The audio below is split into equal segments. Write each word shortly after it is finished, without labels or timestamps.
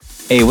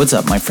Hey, what's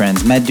up, my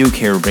friends? Matduke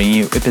here, bringing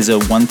you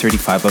episode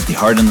 135 of the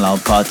Hard and Loud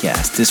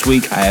podcast. This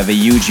week, I have a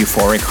huge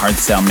Euphoric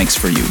Hardstyle mix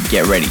for you.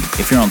 Get ready.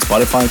 If you're on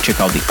Spotify, check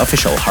out the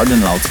official Hard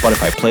and Loud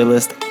Spotify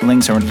playlist.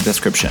 Links are in the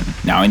description.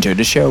 Now enjoy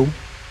the show.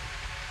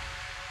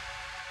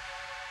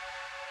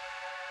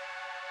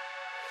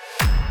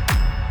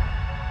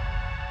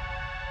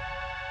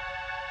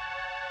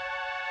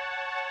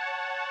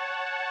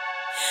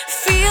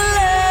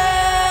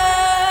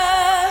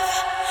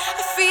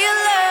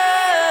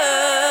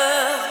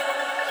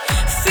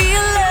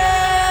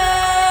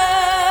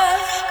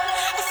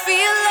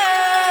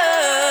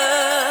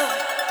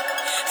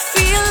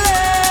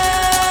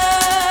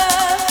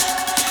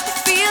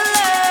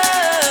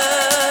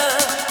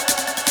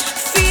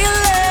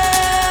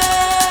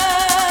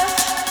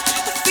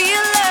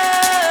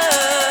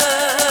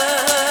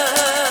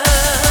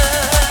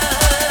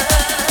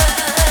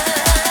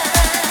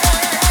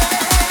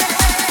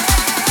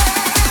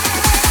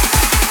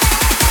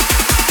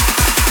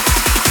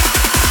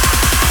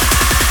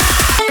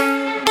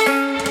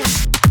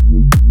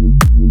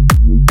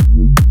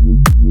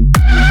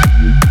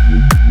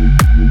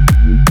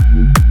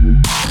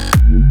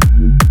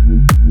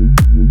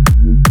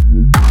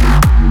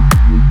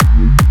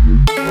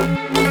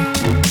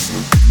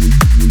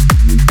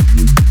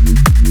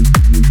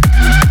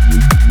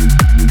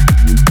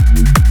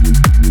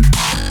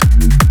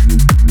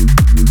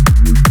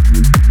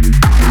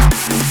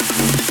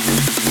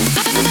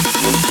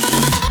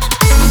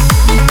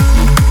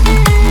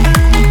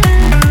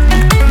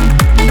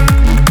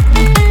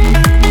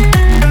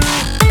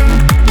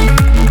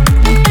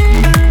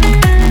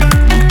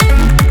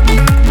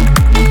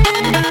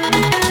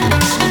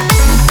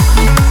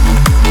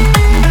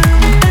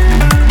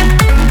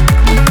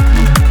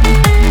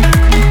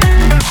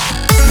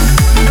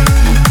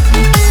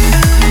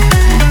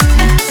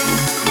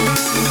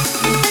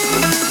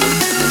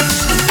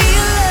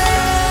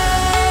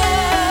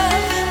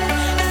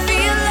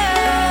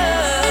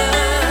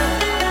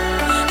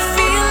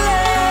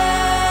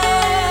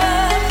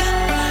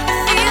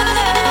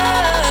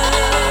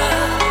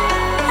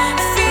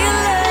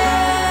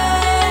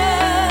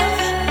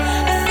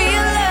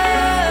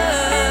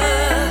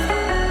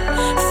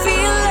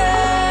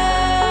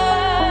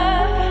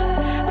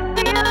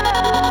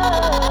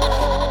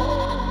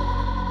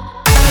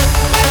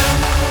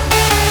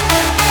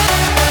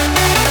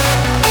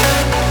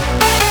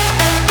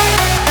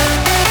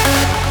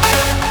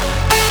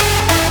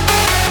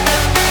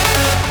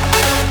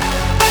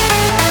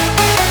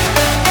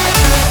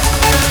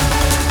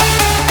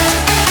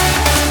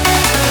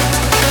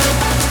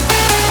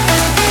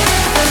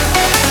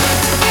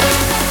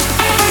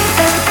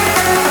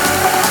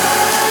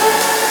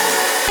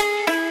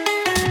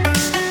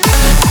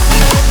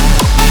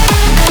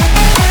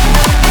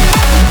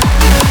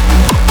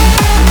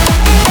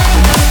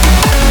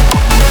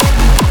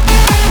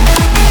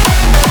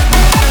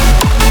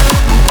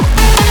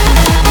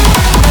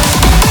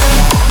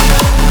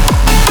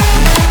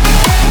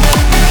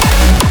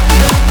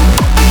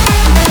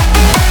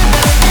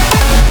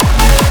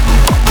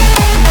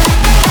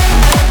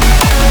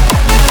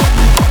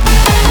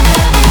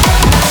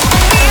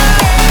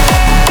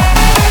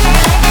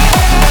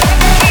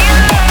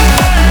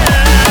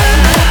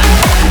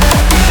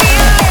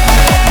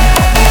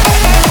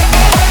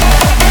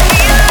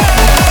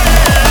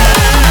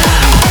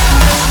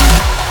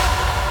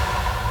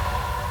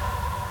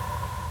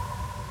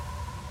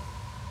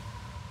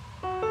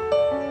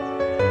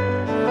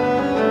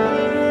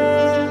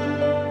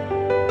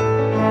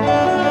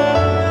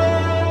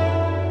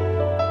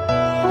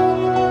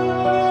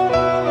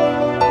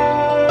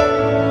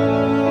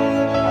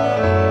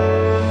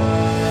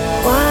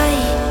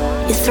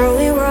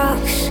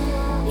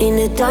 In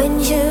the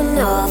dungeon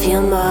of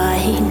your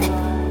mind,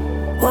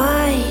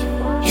 why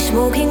you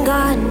smoking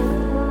gun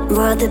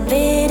while the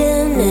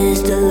bitterness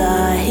the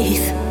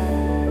life?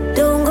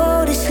 Don't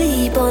go to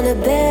sleep on a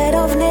bed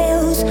of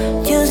nails.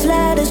 Just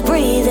let us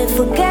breathe and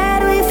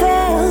forget we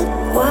failed.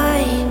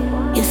 Why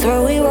you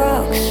throwing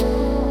rocks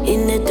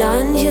in the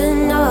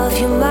dungeon of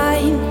your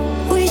mind?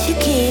 We should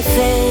keep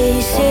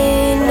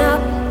facing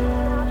up,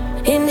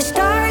 and the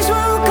stars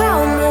will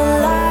come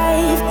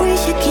alive. We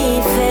should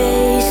keep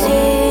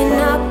facing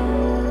up,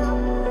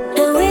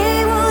 and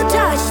we will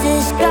touch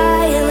the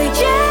sky and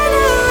regenerate,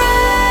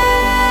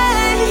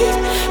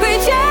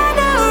 regenerate,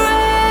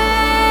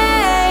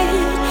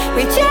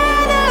 regenerate.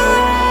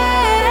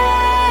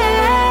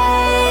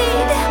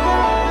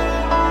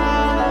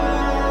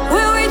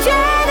 We'll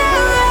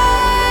regenerate,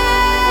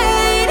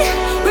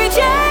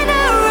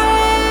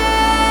 regenerate.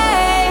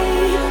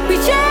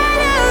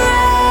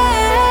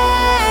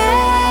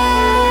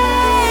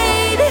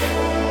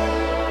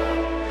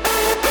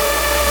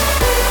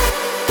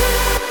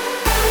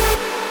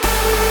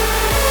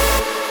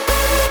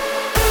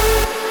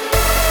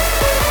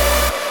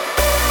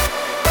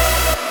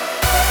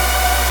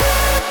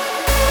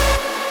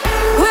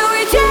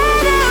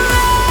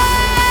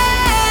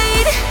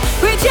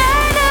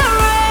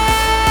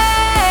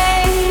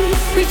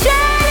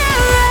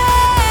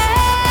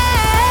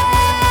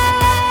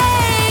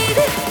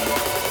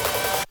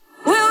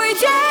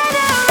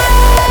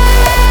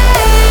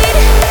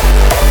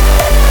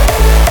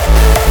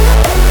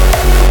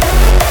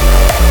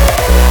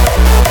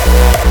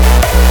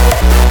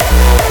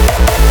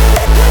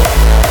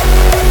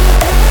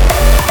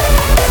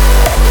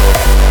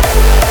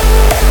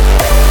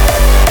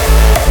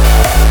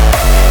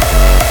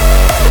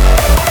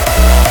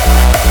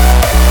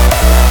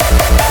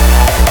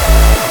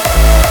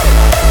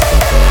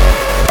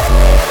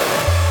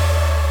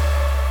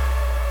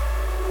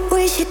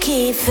 should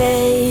keep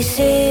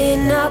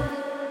facing up,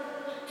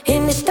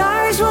 and the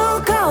stars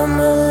will come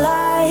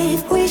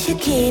alive. We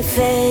should keep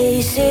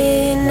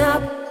facing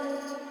up,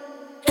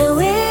 and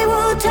we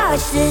will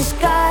touch the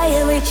sky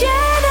and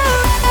regenerate.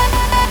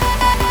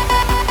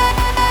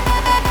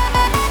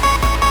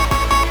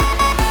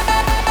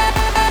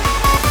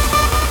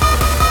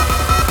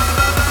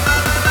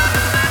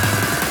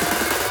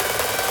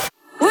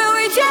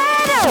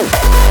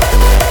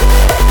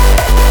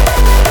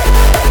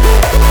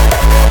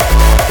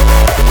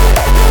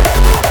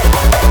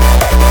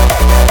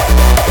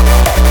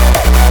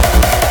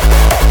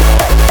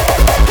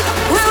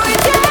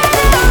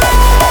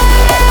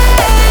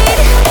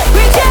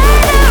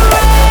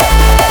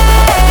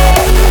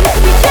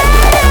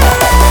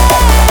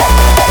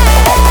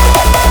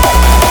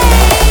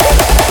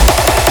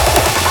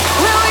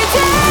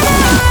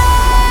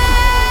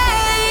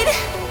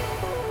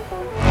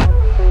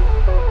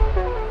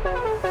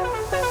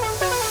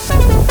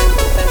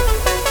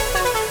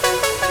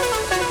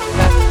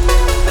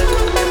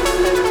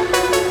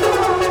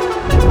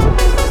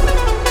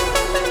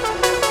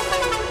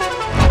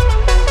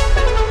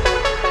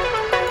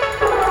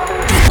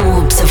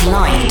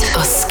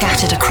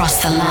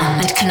 The land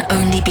that can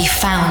only be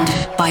found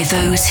by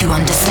those who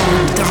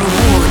understand. The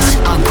rewards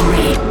are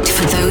great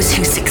for those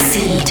who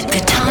succeed.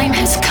 The time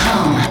has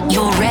come.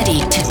 You're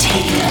ready to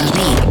take a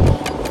leap.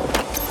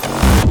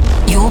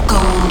 Your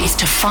goal is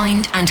to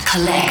find and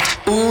collect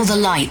all the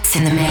lights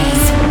in the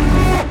maze.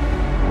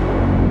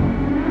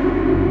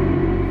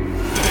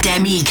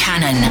 Demi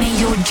Cannon, may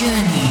your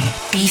journey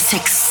be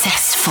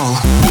successful.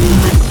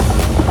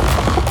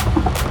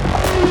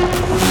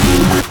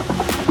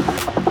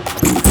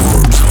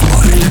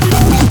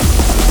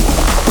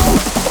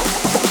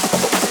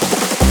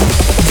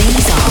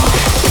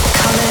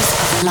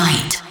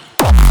 Light.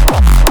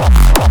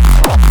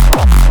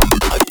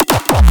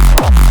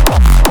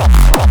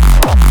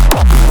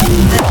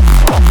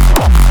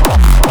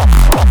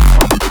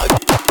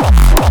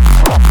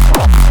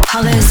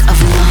 Colors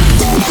of light.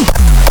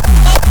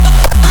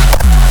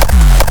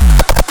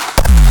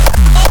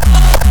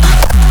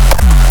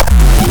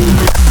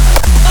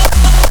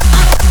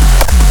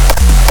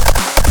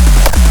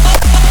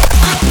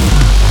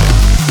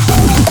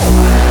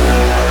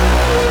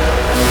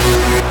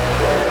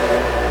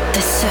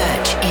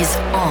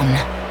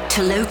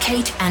 To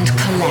locate and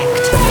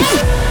collect.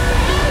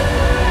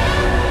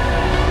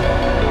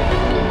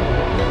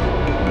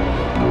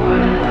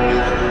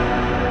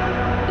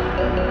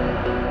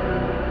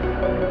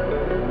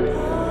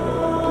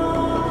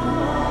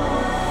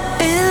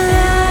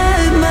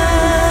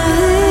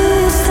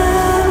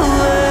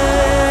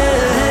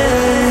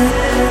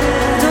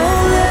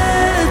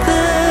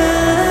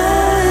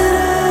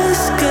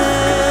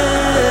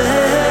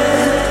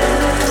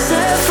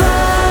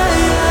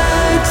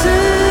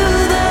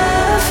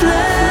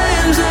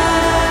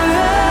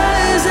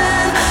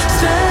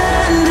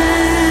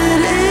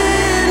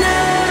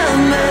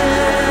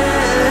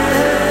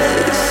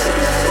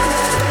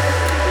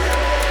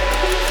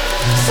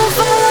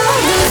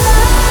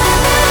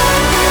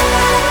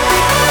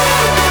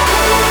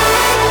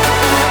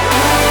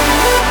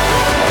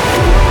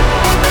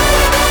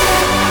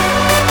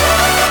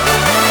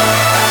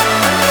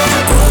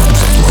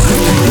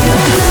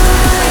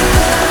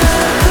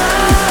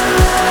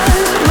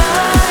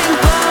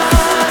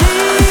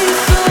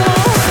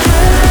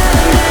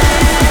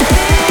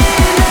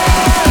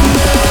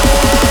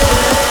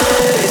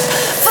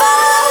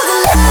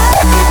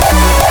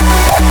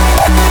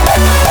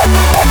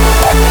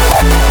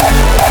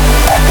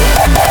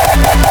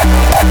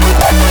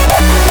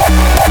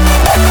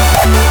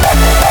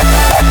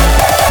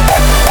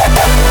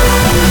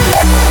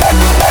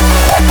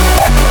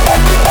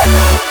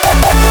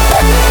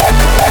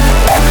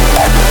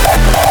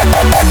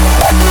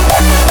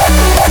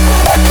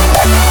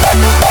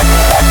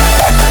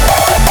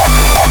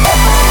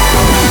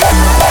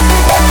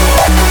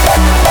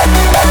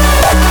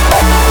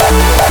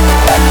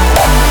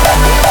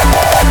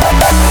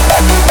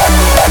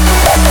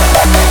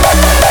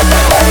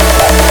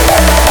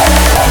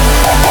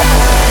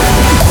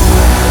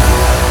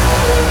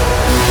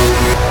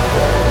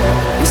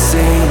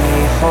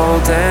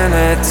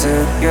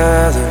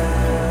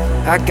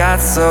 I got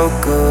so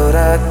good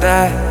at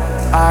that,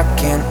 I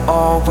can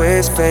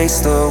always face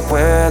the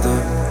weather.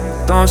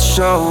 Don't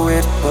show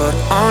it, but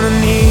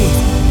underneath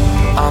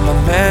I'm a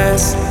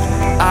mess.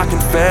 I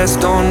confess,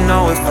 don't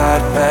know if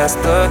I'd pass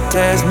the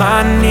test.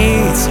 My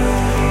needs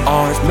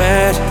aren't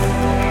met,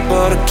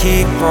 but I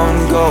keep on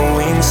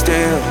going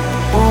still.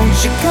 Won't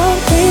you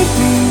complete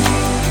me?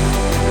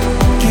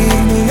 Give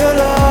me your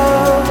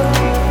love,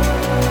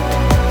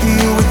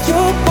 you with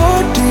your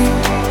body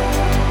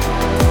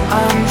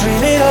I'm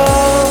dreaming of.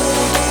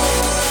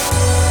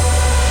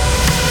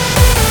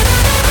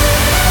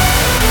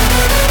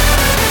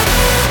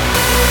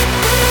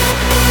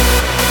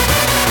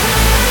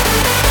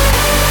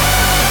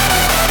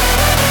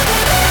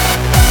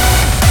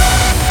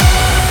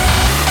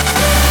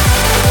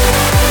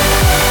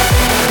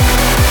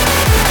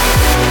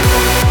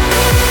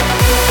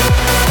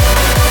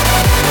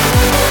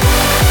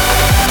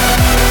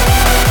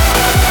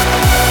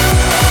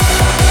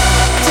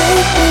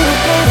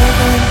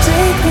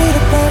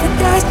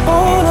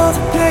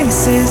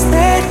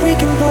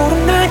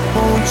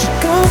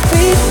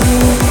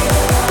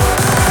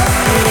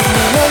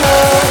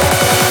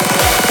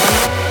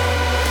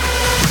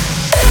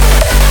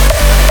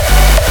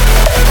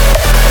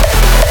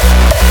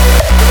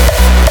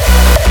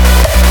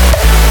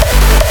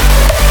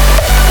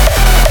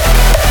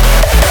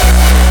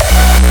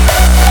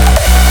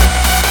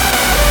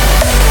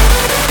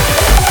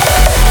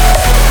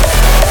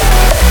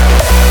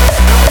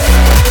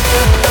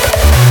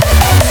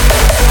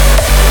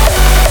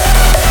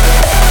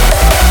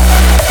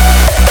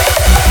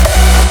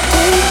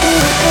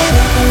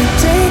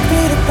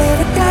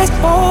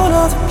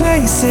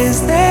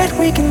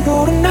 we can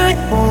go tonight.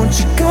 Won't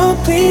you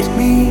complete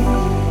me?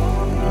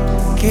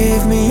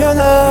 Give me your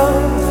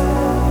love.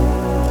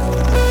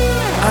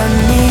 I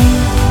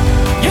need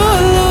your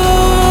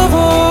love.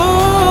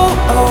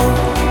 Oh, oh.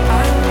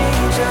 I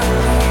need your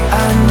love.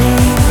 I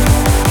need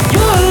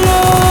your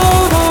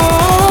love. Oh.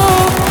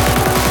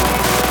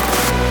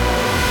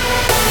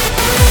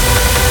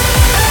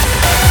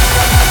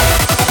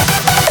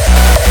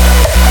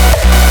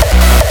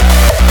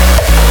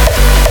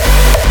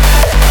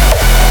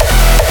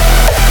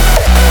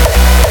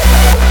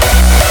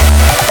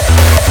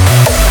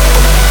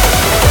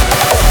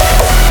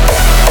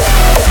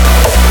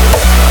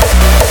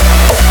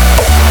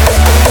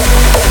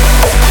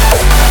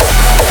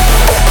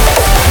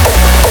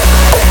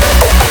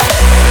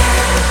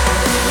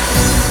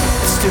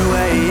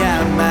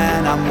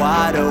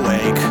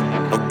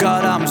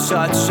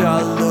 Such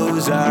a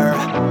loser.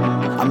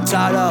 I'm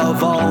tired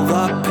of all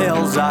the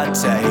pills I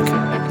take,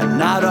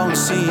 and I don't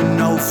see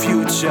no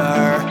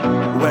future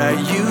where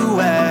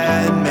you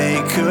and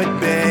me could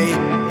be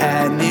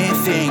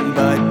anything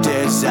but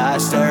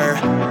disaster.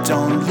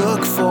 Don't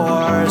look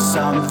for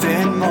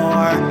something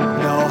more,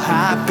 no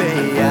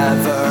happy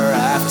ever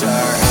after.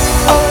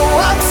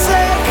 Oh, I'm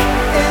sick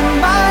in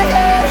my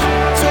head.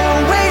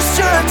 Don't waste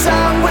your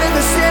time with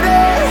the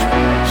city.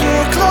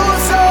 You're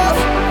close up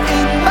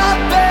in my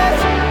bed.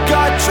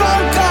 Got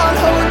drunk on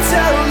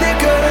hotel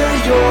liquor.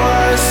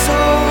 You're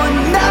so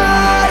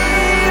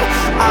naive.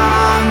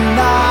 I'm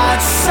not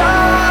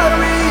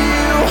sorry.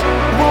 You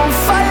won't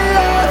find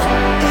love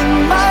in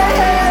my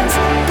hands,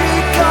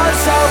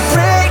 because I'll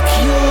break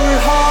your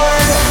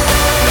heart.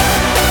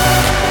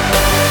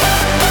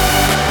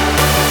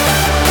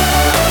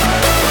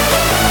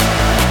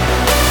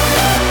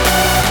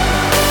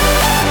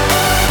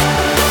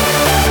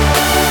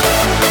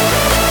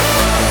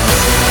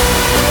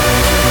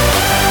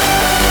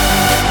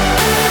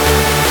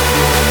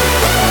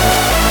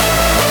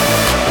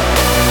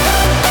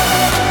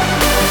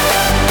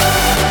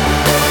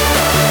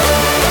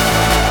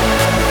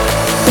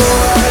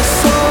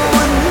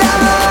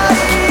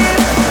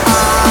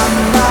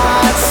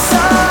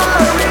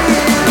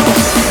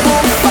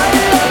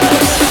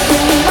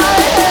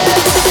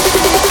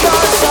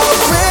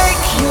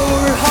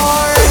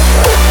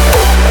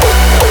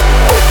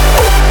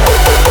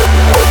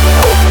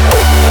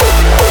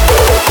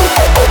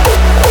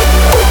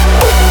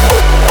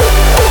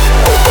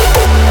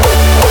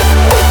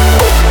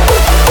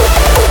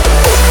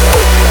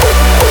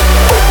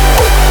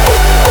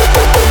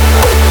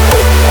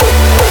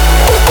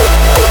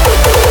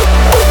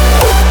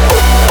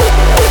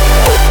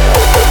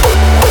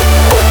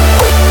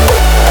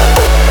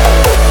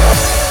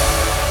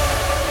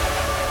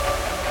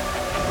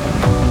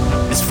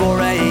 It's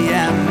 4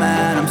 a.m.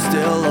 and I'm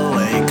still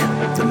awake.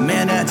 The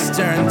minutes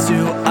turn to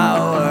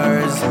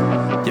hours.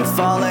 You're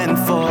falling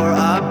for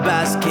a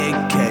basket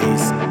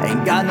case.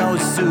 Ain't got no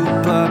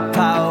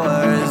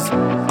superpowers.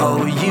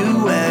 Oh,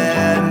 you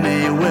and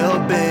me will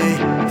be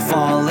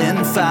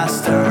falling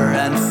faster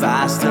and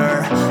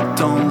faster.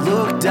 Don't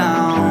look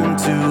down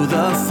to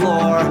the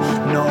floor.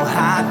 No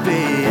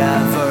happy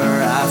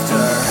ever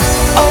after.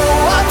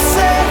 Oh, I'm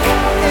sick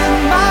in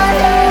my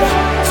head.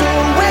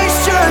 Don't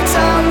waste your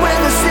time with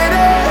the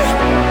city.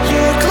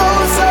 You're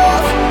close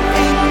up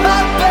in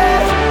my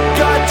bed.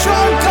 Got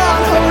drunk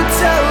on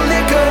hotel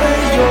liquor.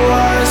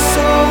 You're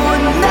so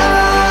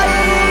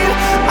naive.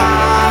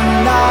 I'm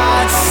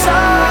not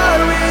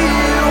sorry.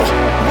 You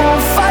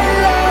won't find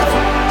love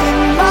in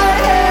my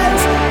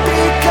hands,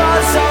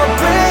 because I'll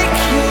break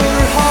your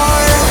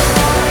heart.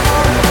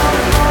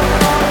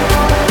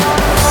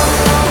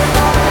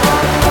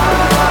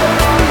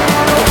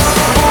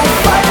 Won't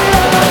find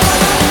love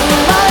in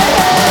my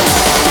hands,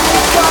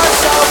 because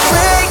I'll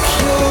break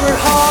your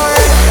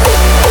heart.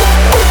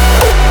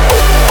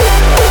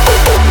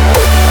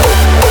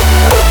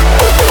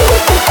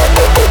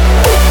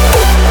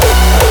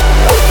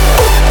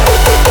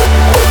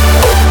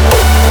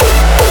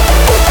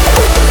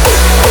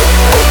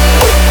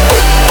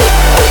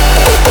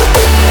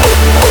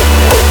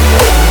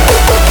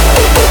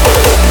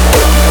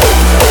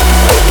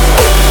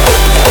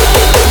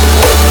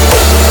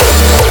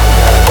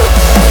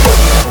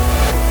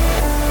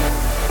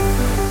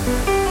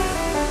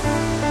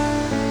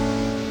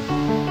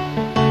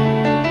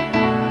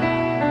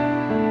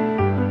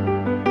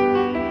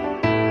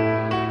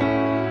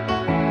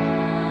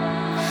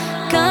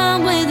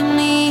 Come with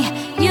me.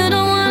 You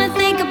don't wanna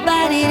think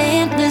about it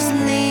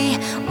endlessly.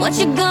 What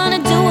you gonna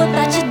do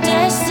about your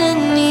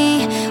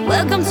destiny?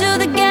 Welcome to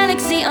the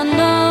galaxy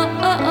unknown.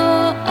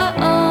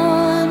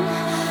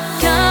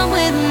 Come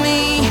with me.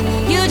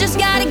 You just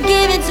gotta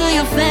give into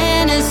your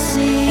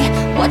fantasy.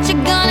 What you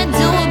gonna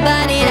do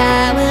about it?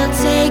 I will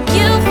take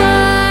you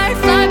far,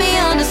 far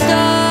beyond the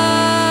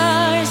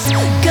stars.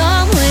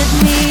 Come with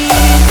me.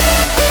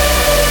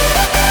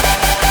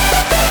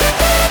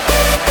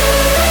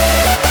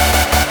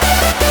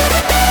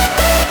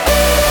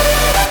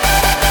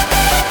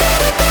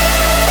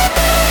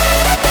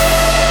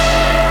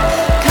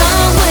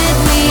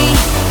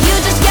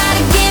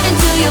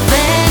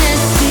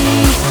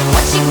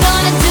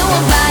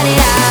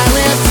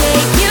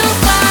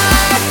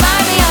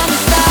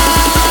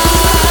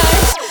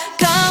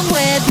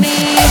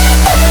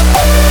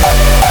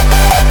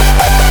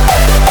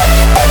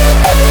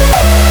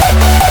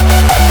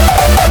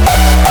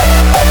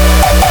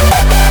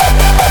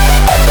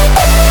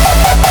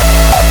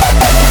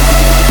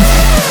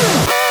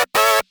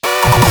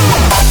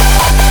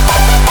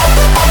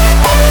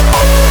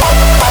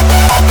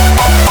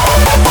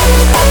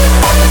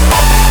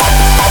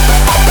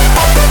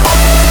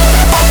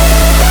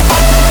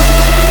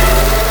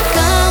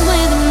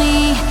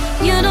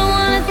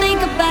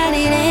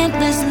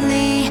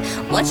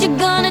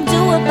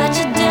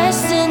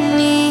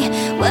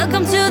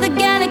 Welcome to the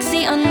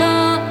galaxy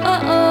unknown.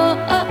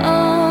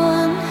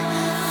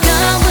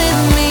 Come with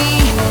me.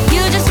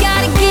 You just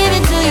gotta give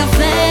into your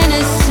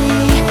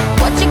fantasy.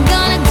 What you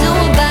gonna do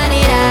about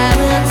it? I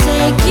will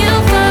take you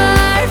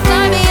far,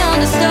 far beyond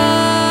the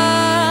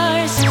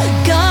stars.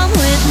 Come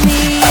with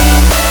me.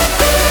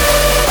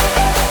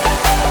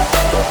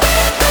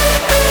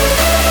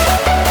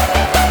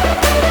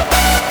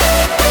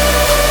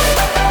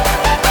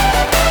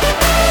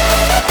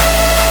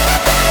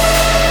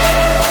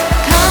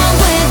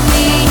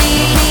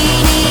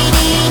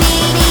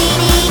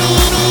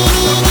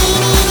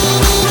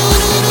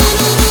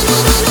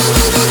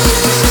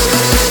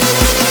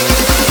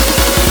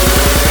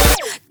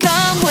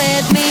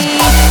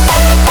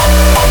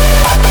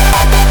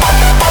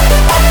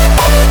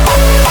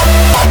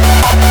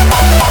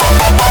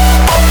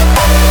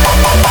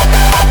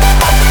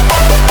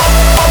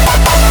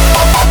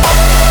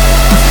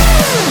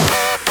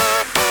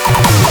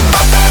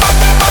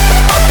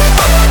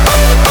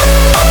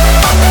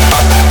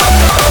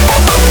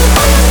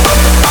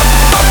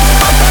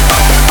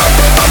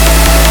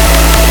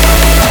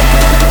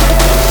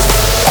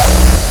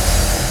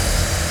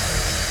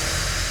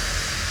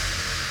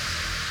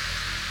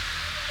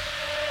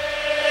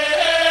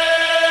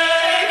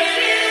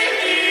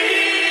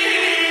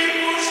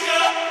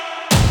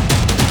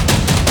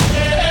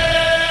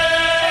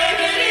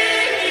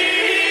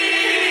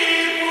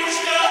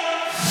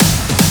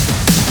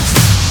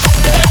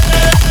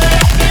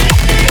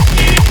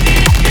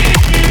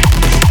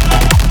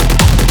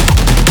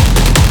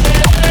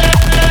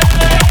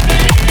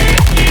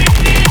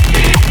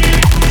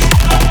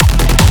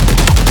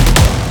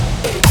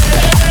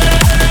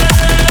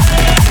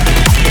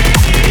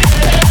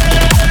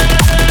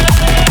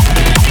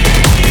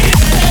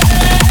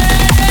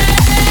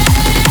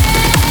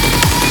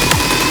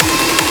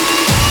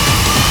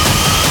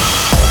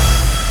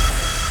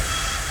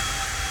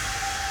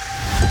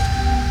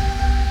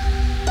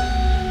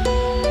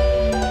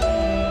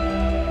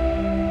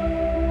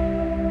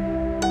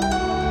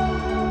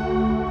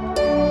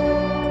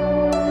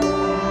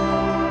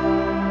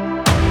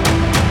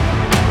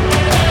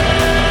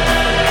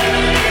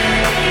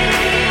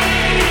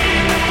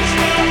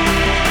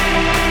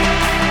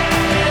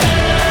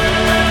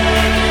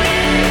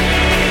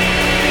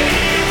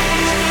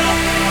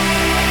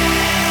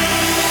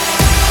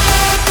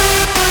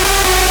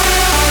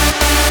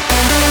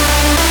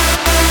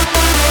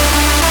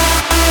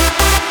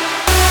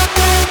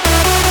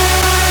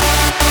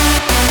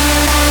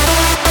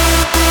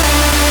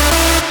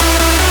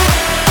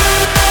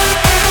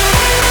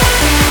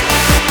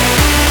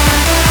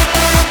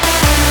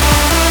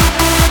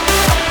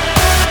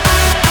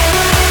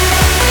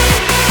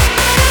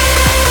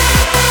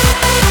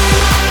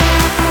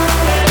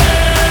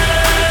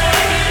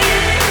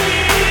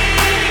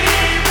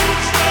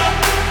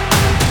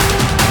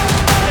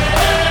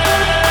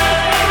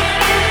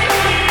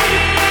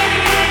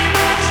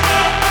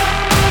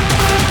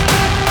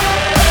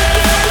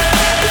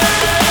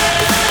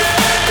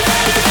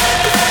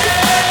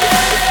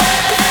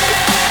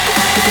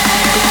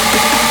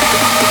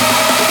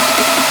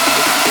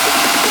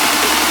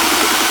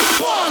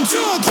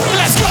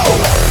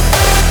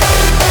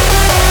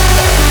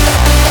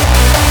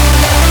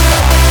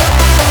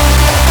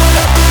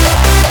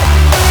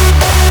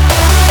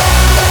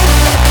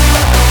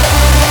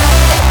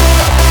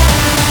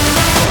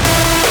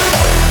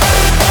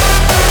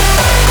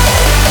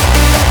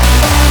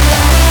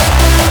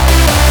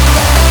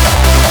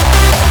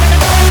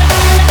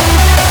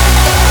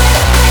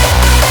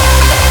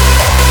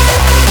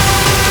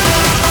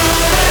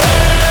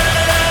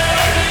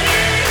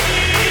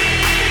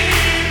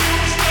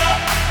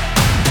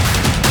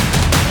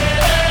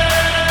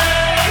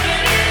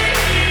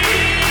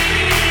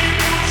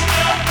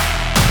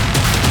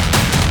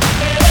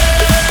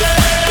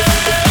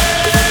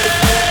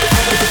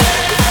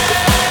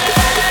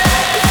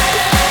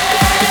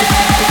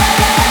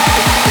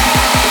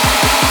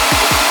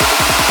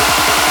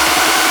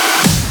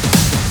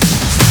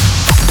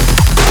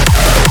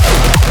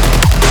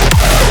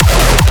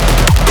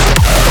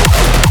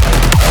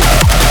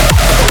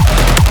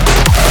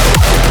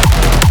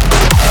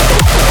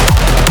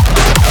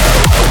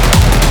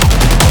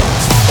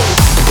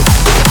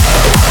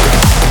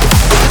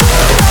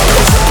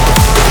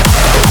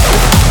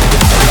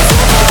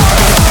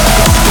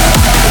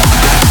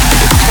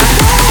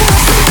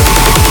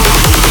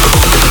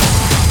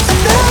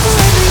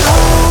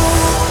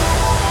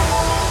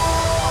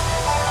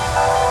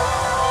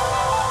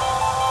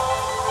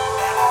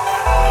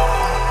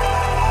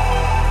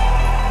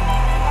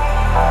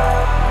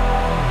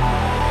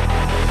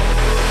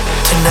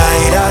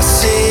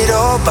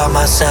 by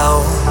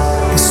myself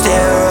and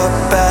stare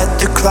up at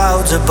the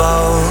clouds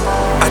above.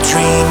 I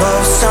dream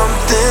of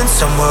something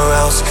somewhere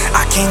else.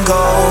 I can go,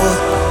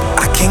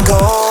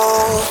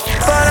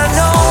 but I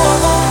know I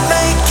won't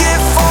make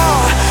it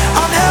far.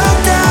 I'm held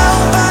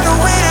down by the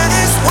weight of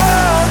this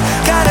world.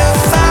 Gotta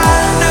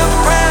find a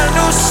brand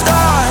new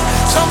start.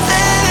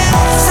 Something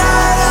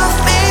inside of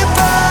me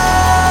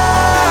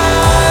burns.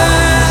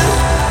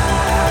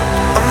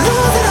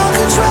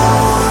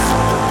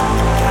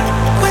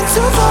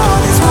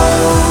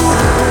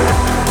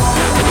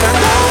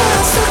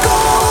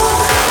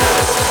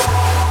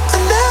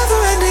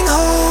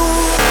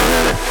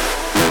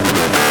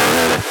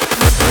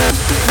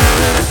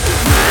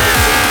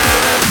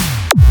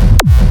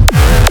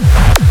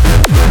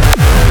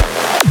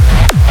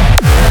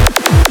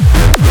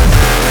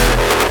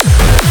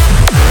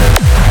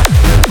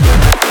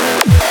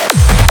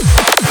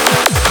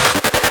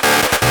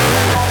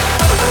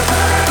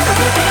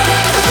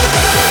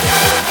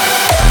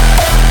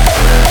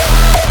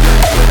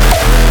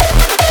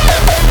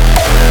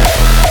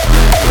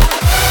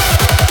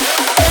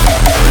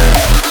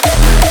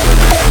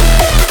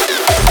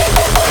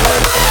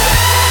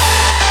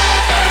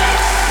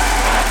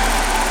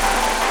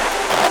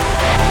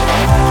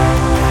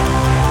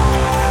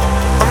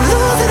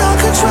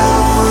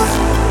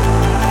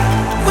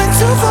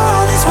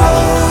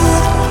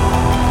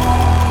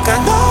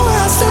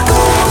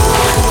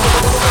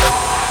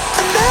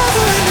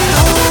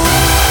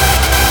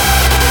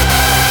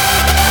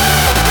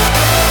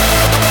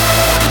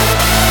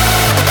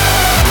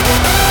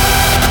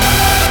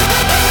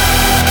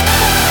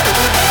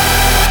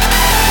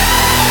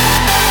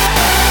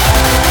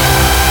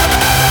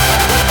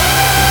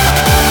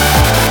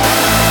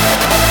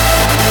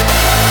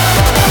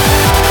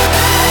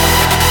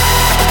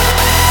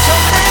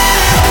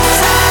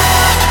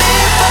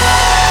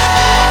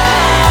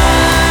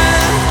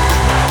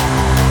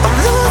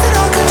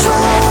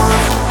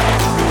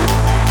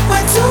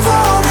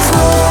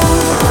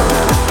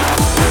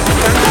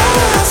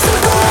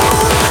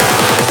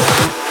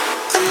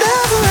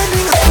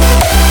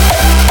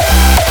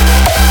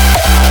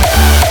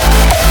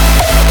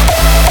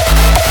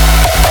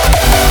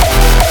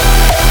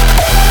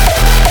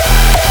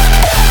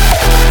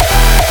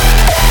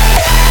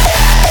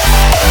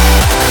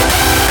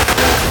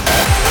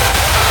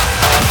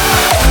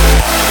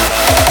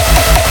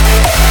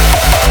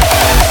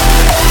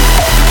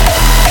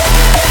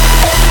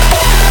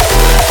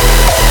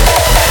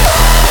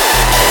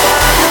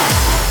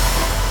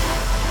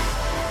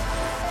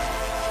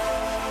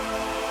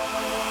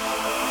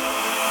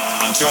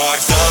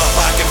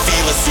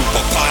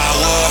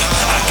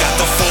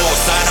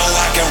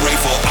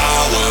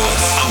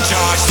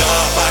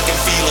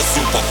 a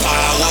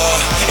superpower,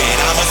 and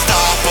I'm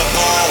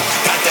unstoppable.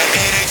 Got that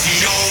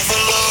energy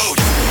overload.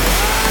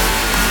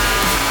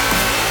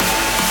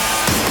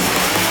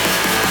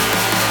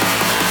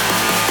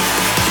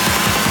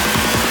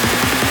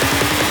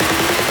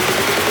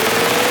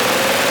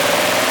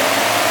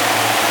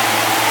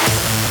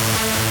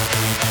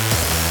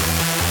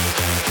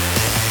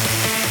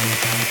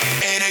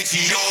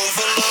 Energy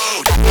overload.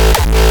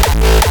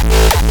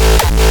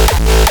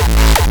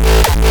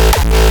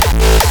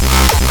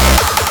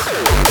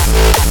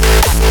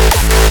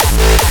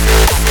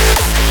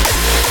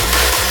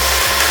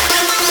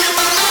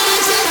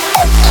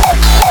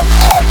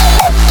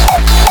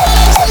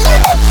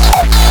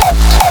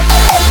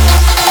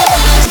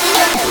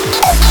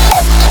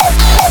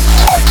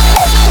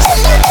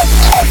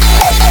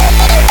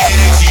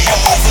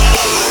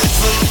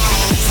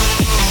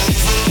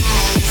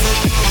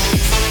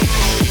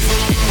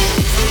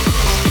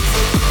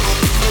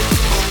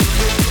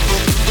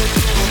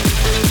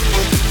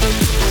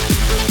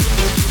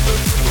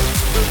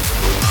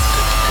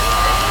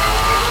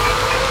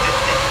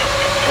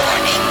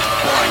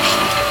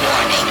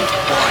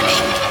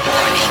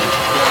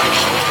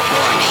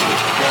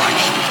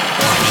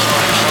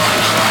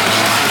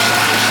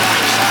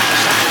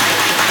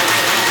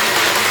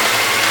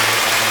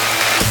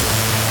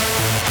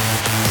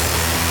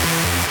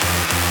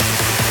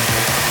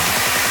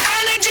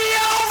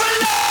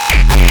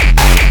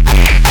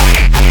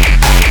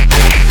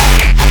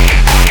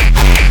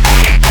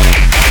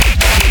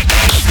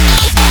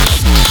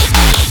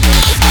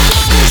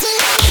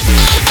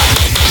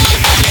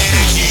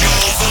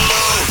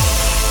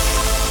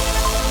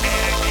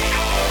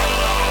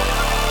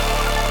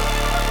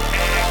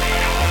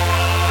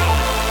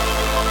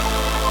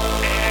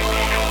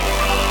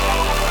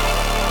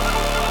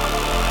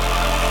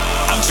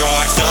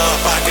 Charged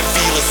up, I can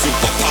feel a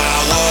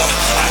superpower.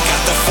 I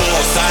got the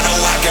force, I know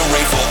I can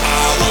reign for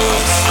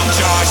hours. I'm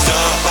charged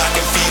up, I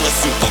can feel a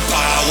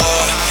superpower,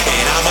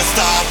 and I'm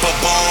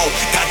unstoppable.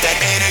 Got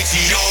that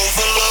energy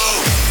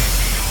overload.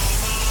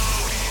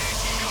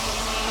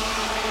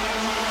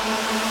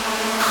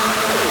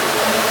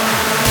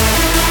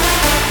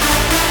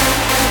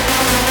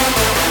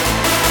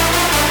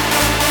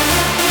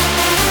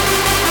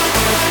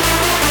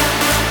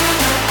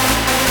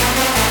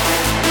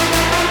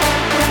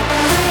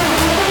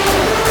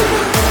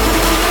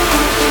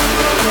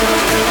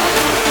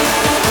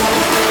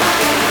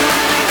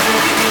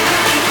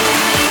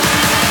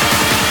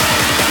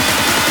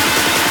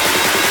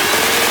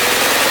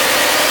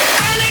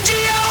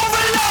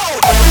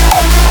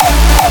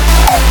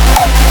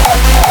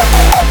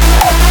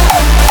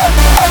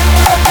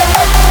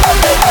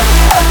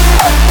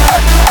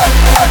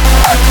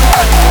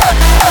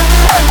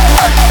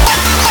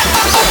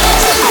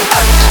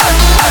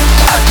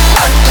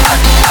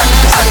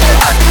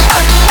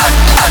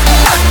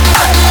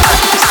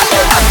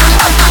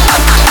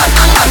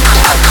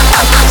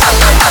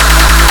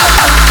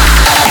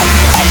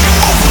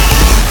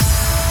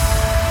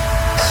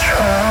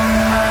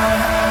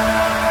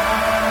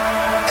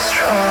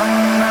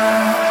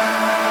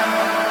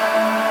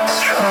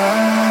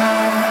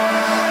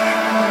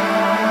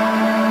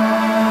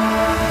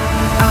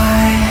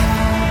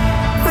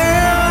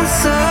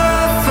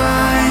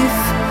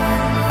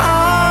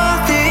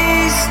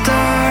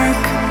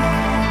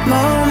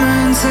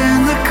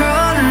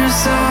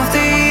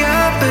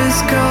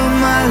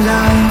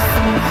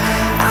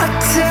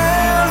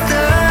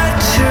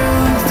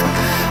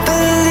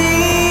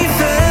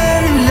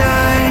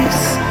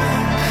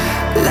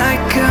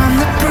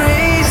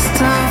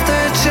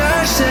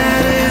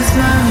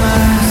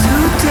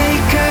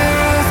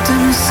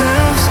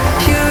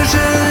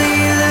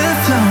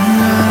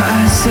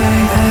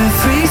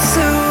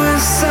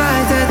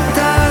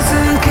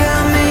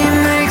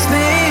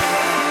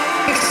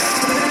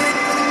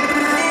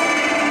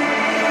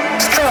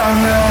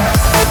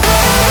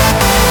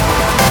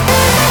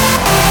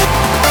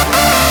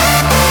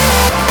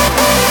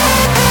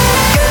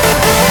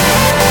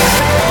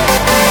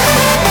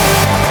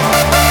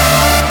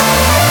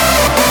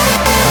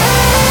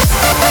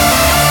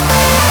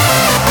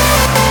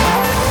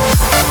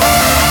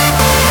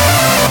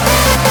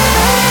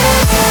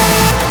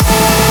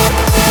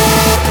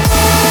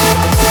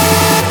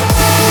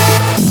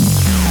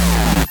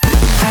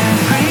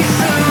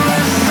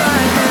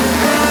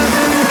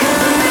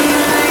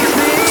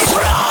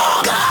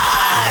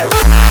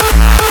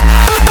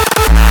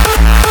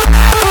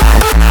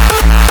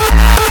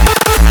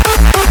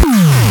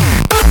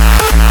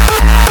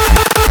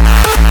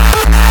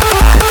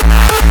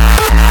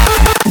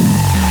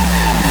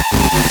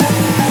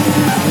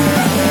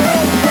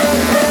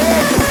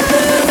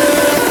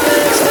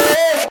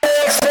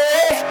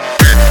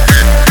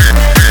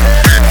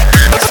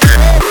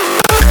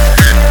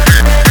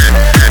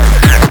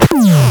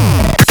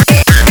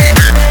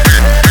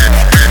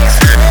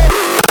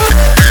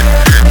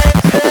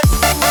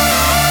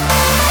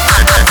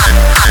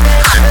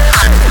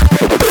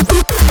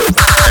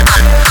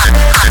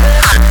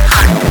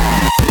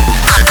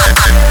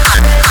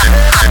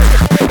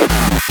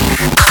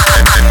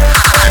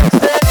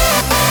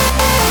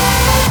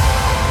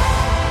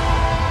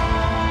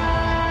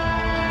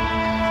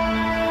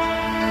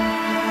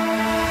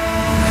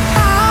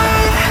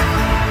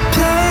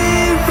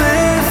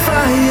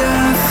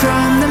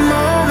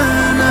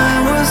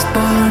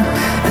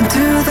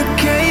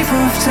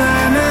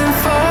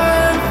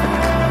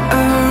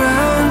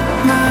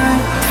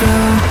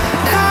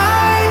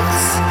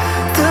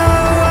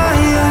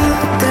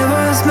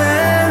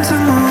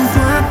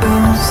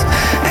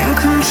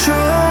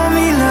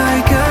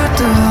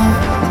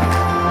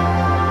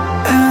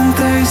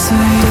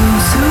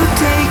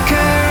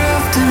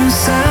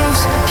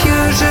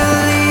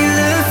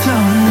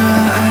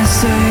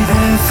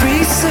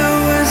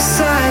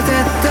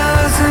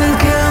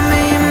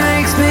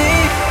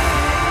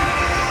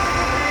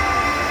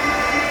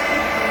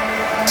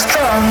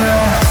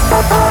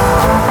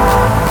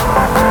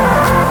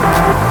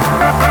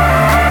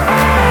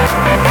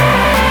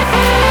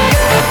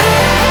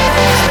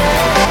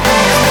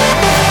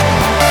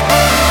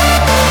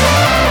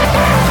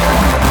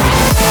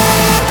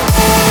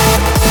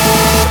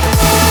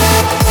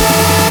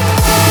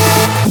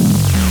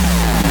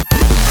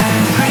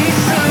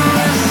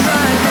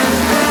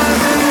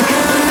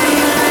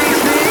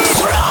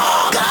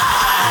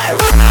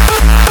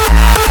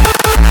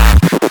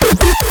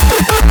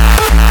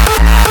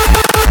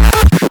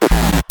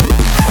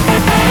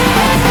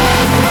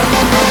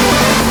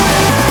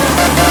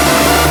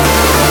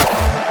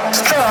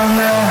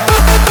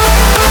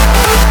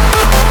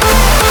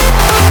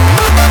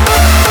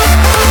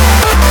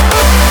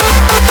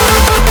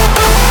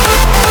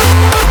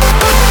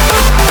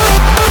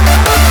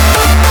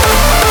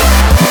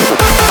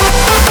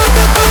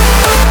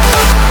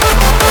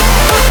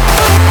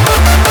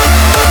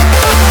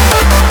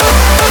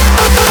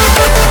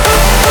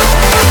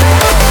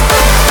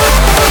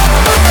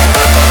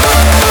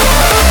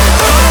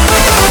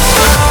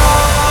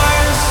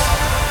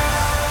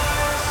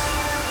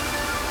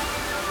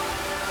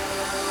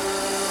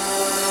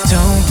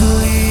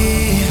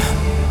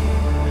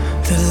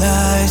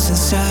 lies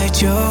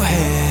inside your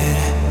head.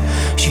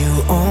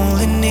 You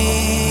only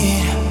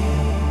need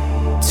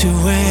to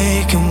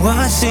awaken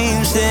what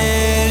seems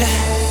dead.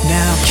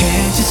 Now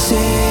can't you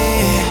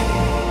see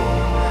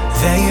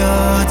that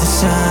you're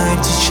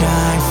designed to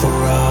shine for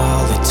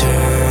all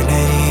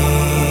eternity?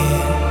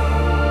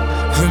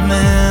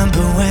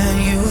 Remember when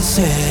you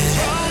said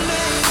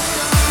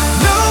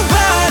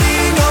nobody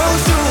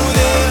knows who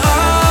they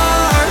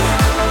are,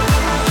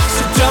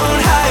 so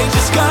don't hide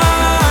your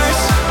scars.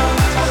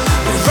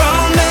 We're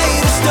all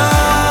made of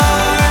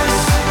stars.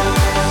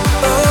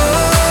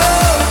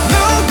 Oh,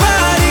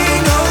 nobody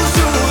knows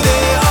who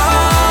they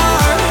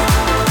are,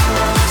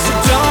 so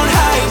don't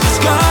hide your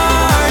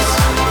scars.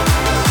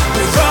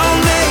 We're all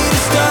made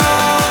of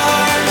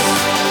stars.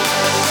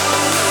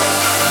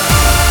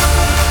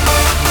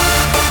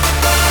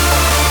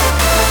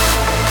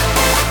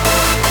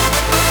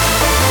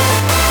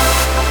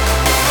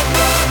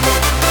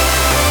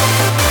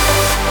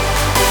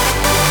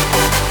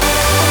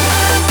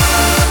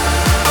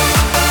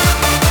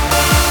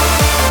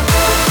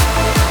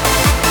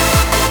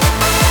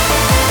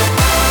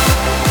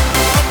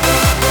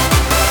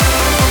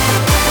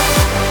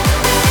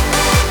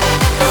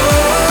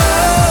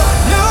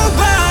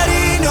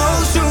 Nobody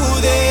knows who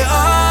they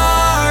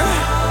are,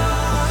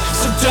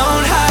 so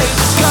don't hide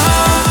your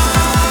scars.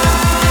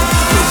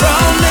 We're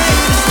all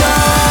made of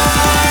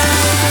stars.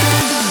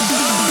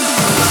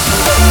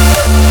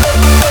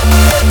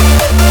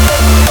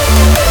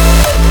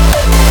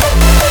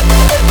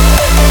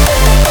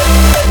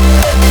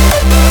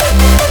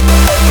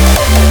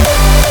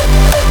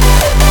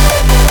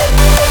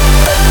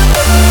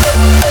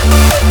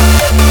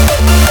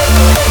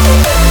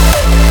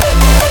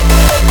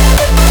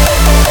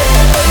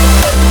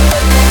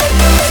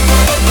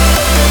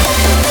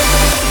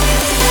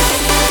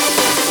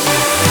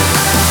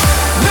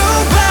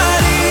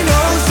 Nobody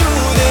knows who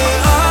they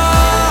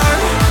are,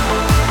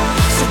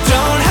 so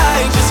don't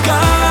hide your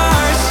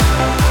scars.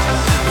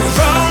 We're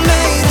all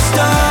made of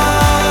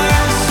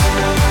stars.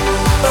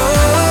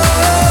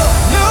 Oh,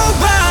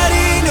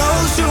 nobody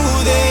knows who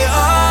they are,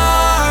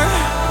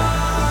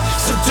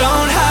 so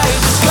don't hide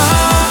your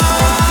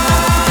scars.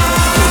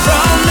 We're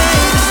all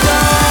made of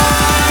stars.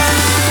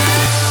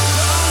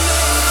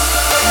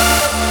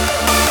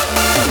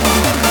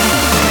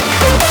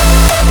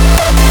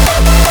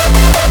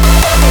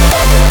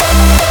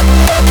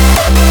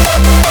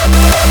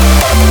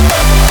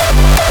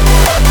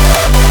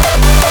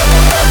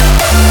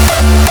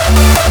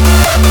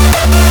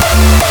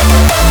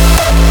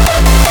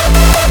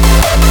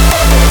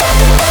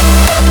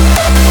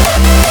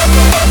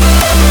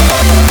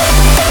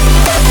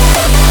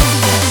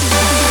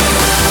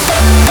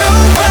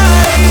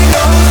 Nobody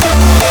knows who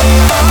they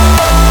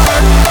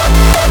are,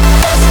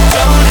 so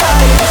don't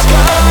hide your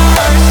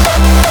scars.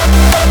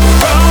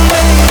 We're all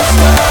made of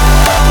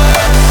stars.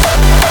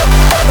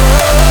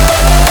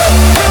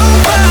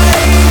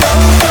 Nobody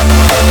knows who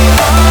they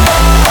are,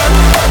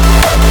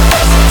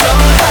 so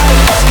don't hide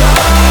your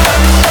scars.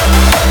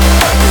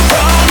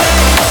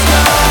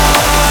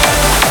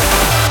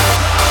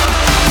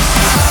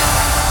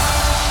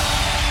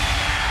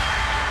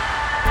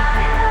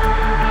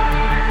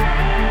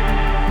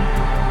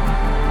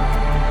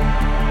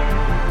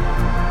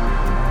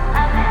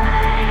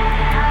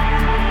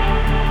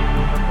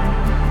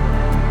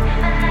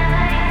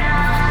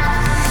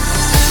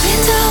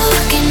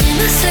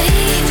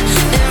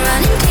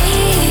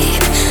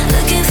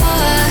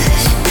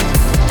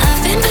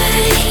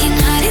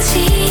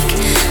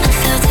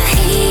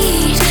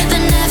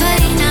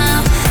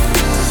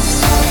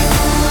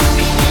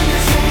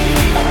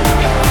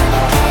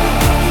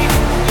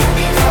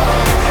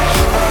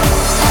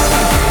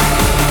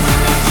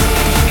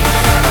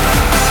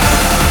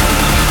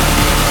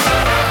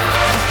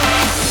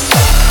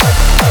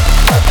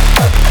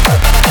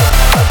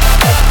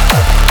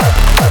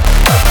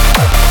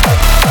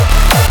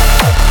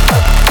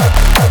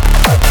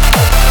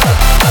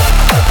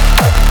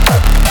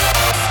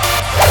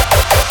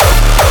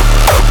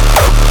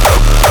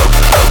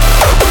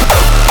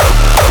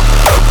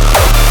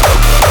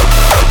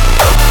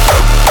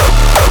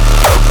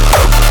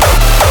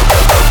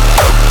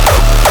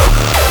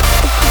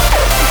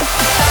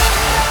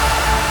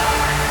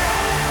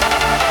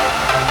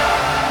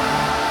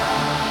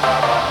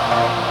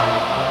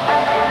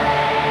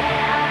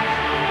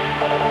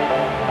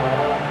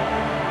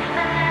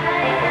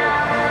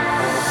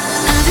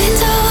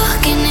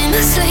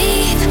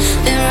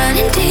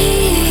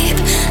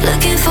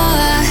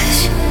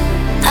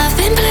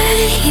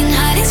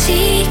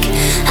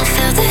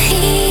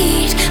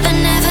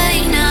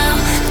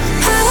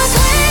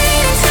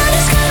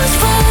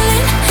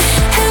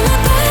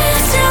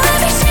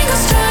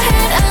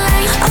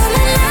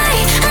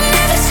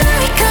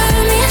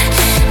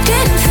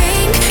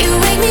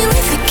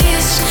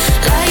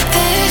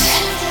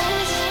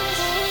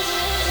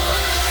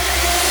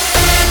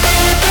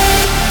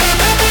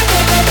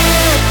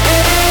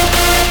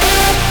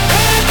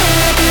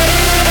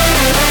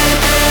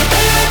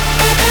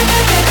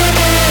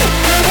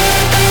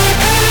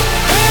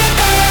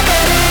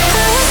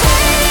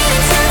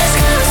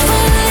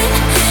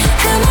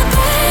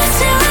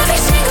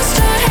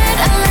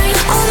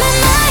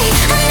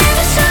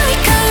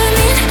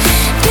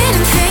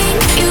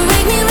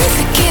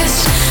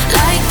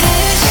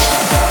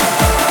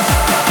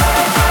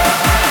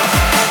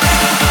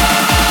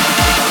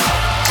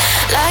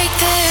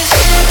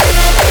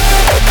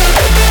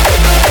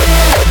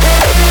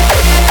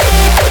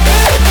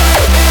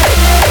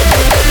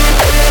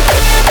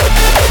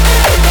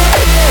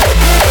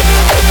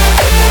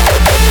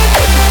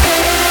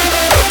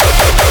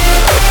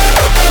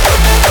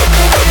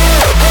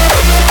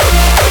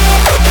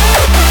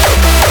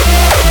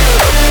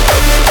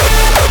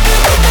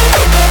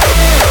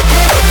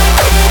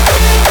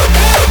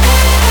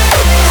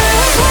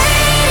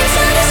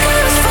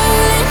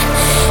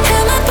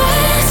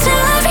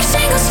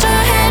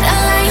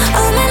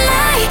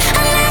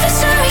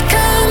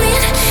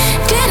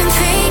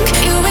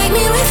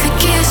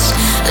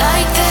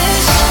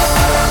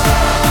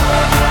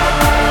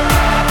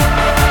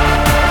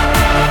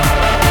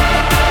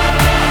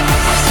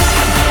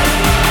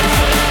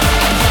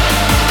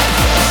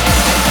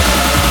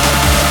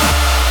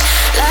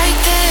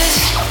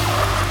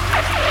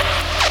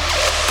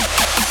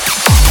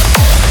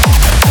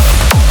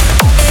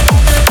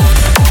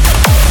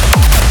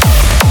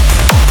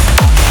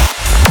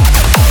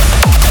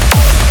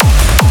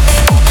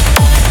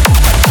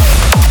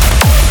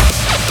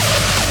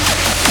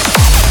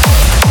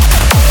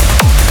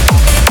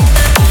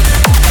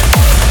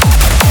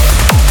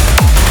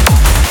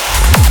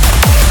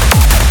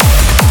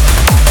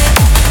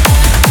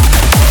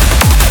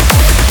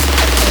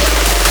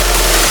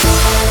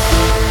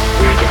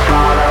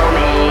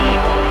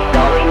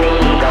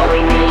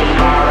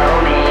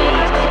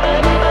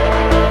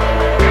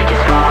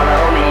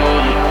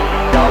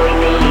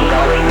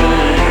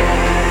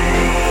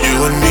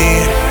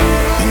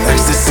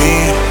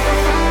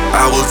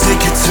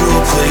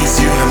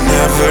 place you have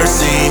never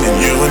seen. And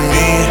you and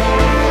me,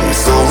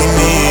 it's all we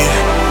need.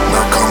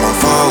 Now come and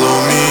follow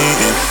me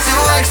into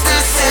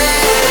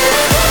ecstasy.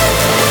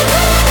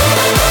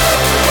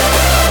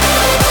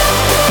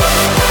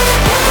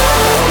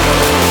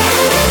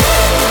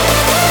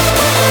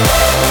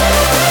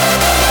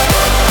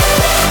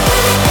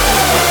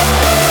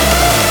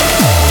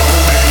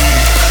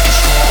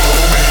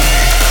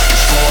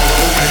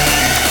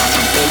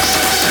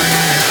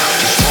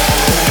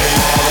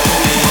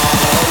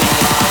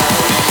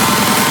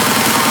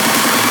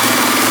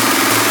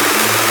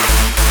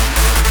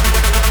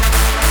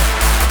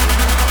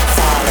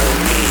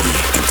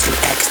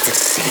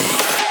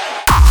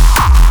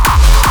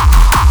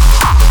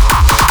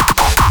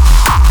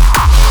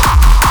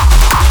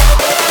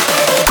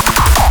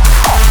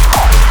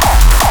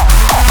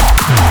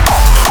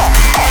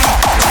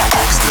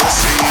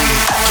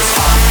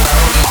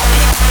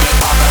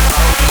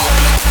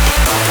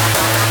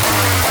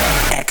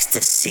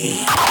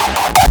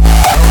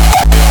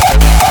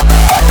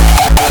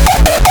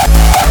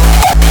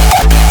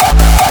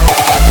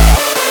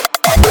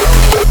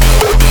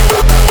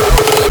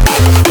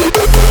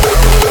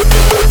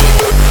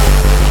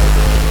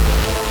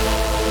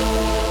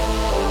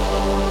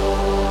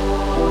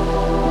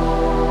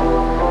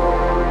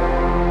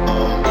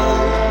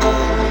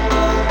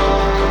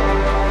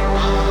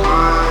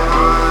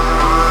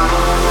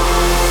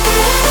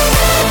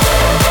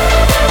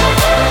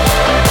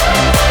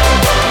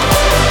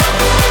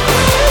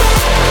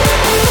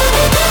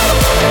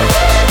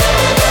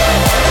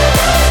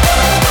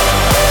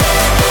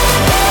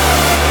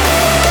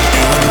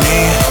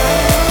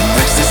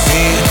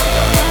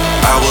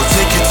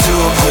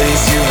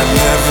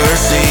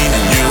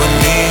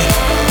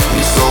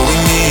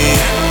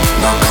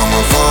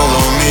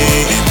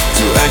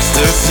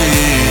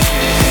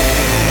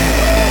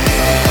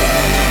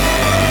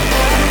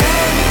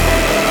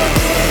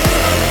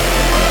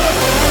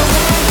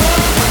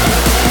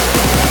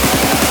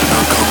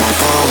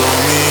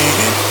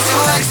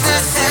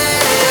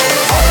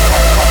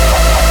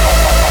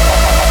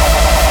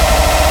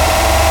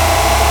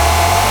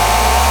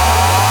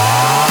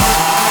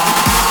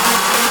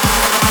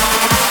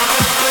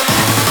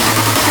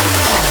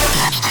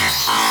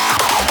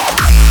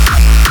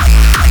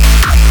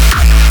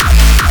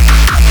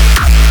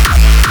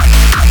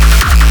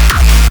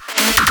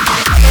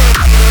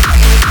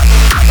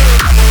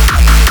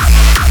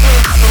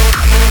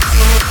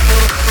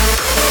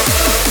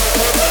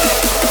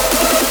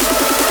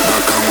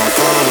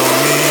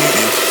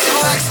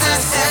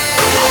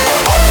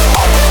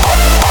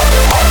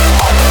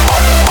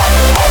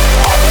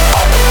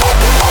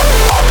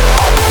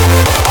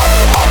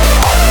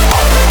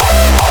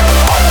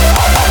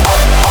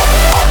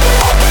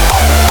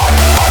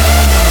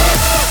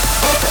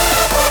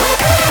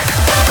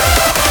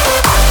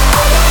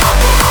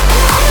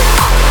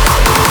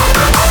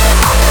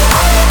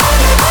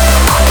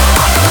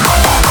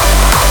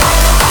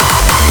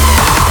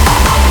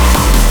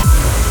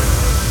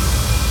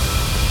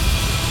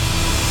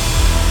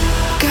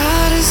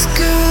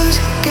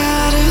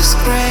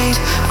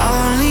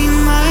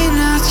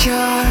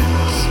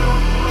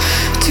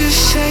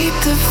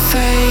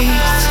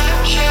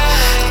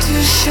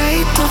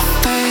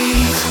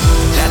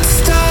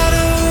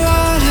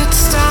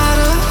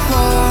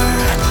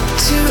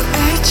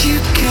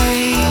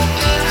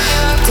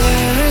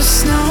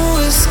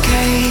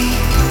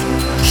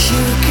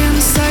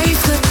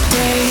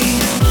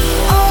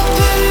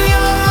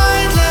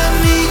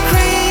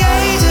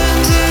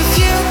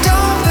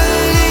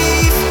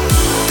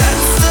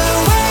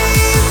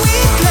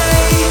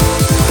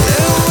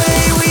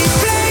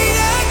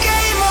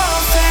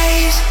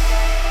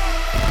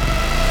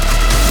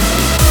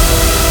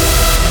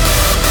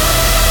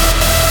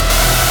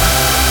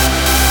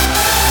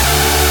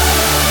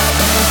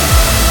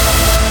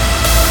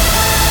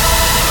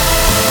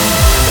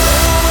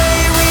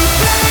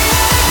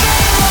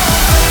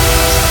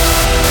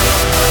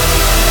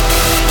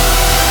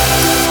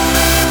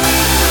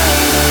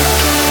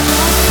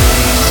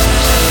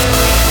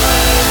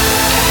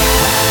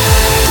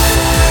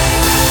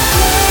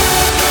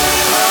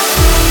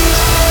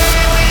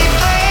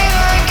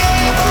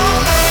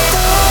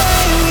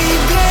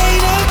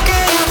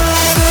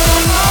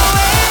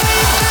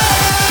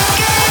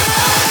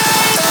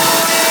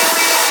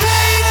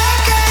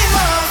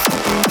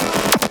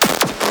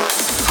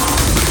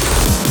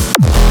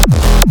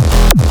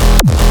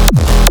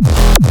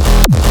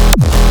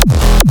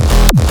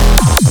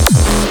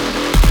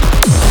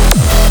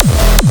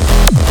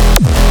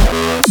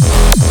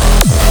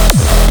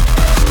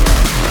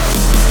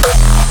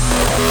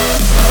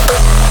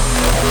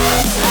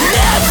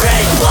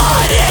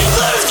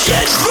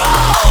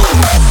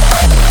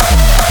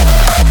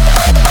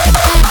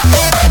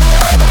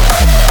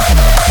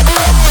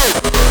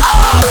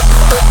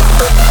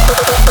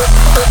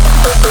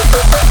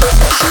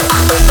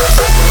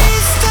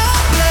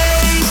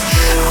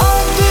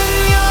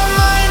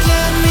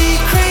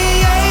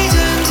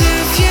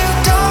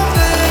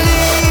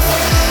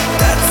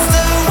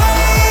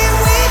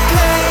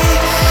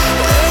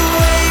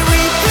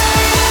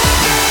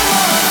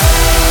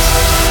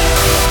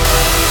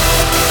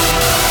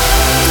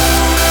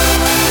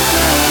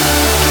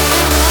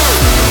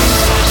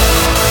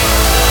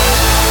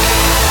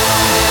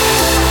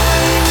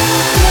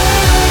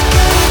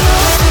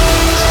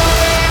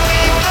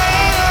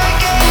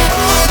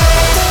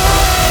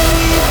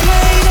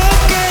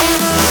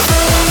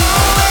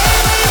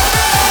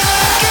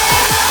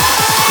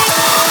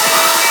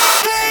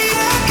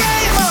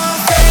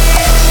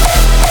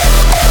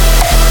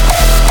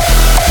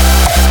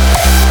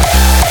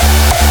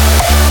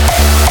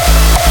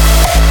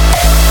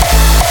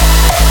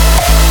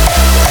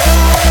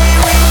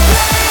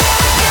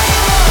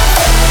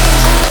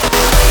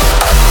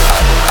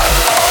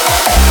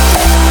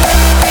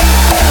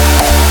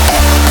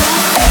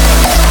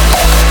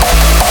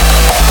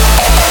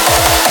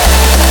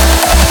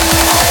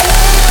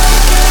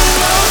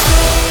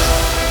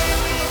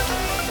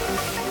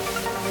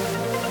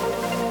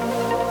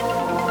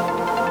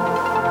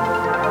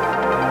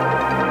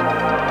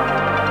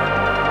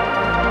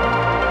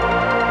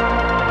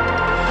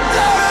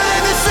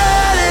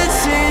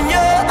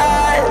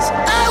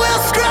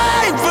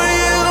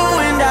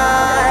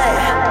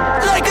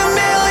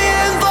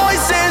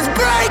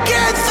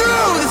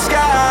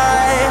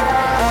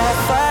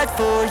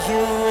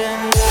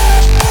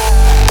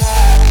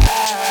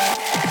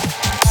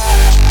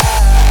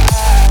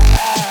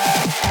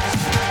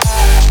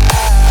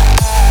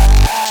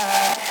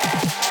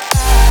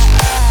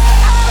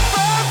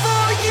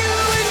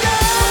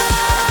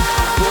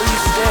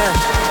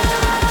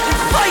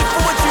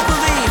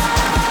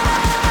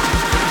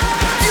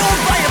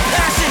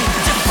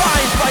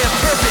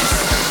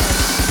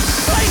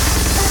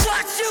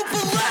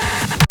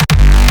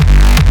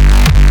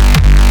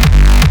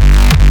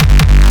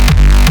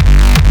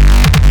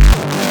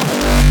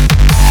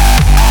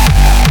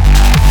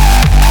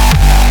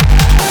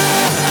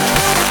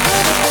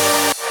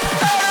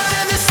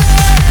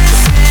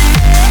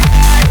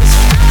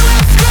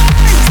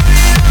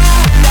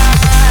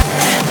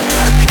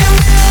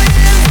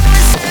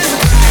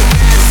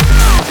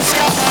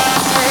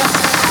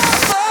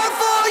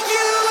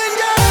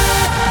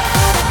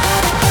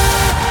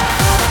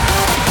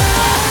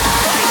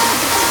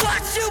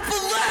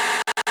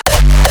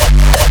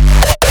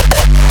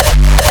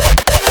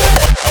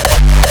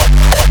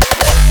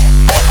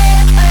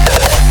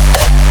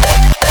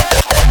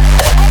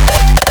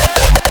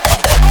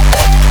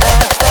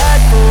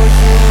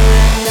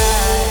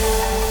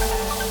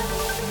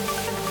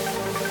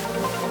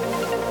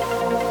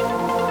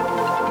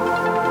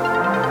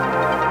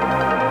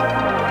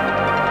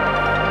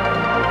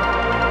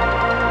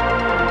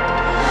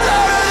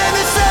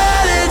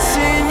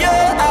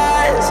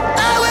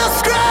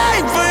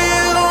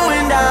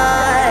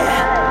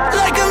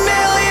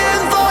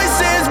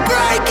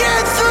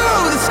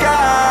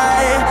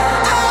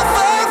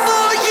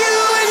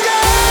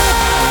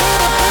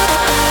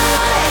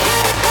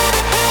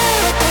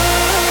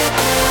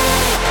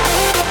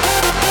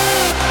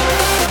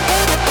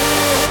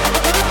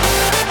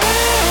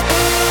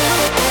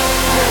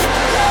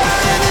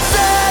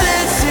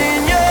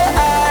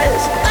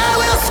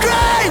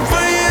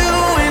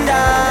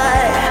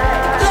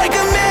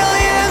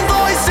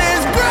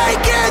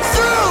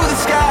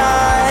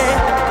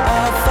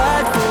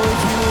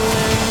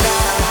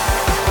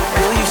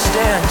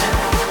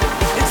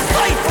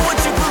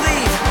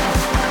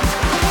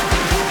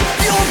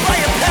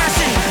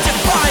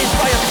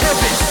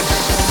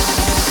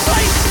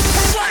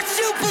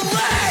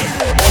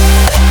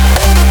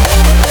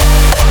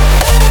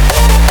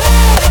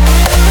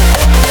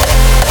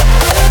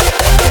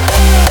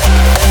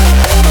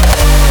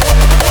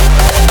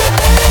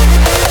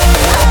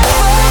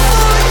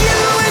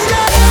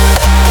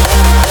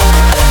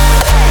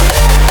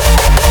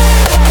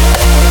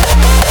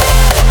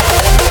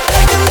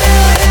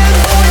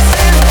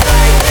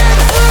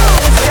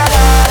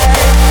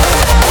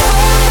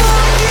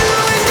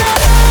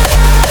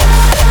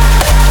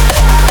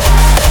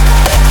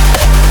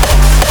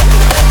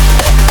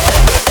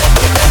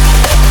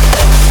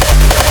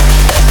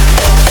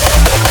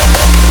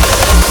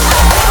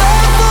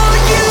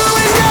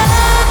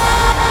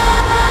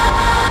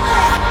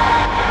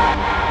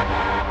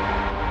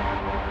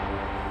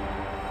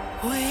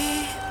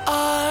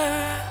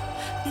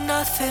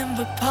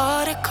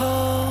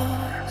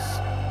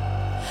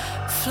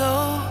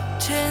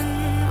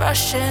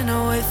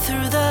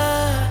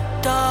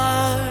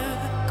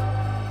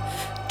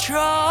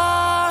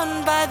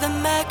 drawn by the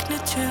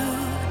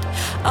magnitude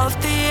of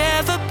the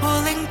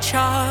ever-pulling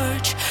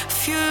charge,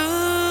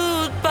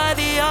 fueled by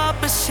the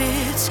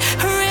opposites,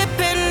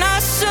 ripping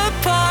us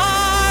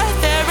apart.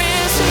 There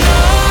is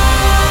no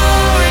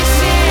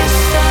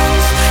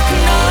resistance,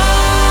 no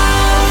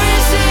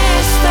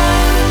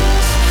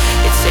resistance.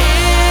 It's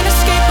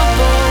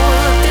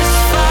inescapable, this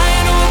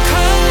final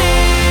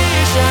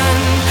collision.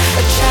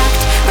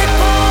 Attract,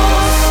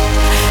 repulse,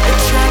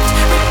 attract,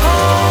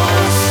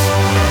 repulse.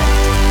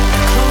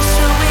 The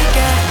closer we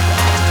get,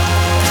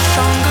 the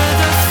stronger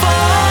the fall.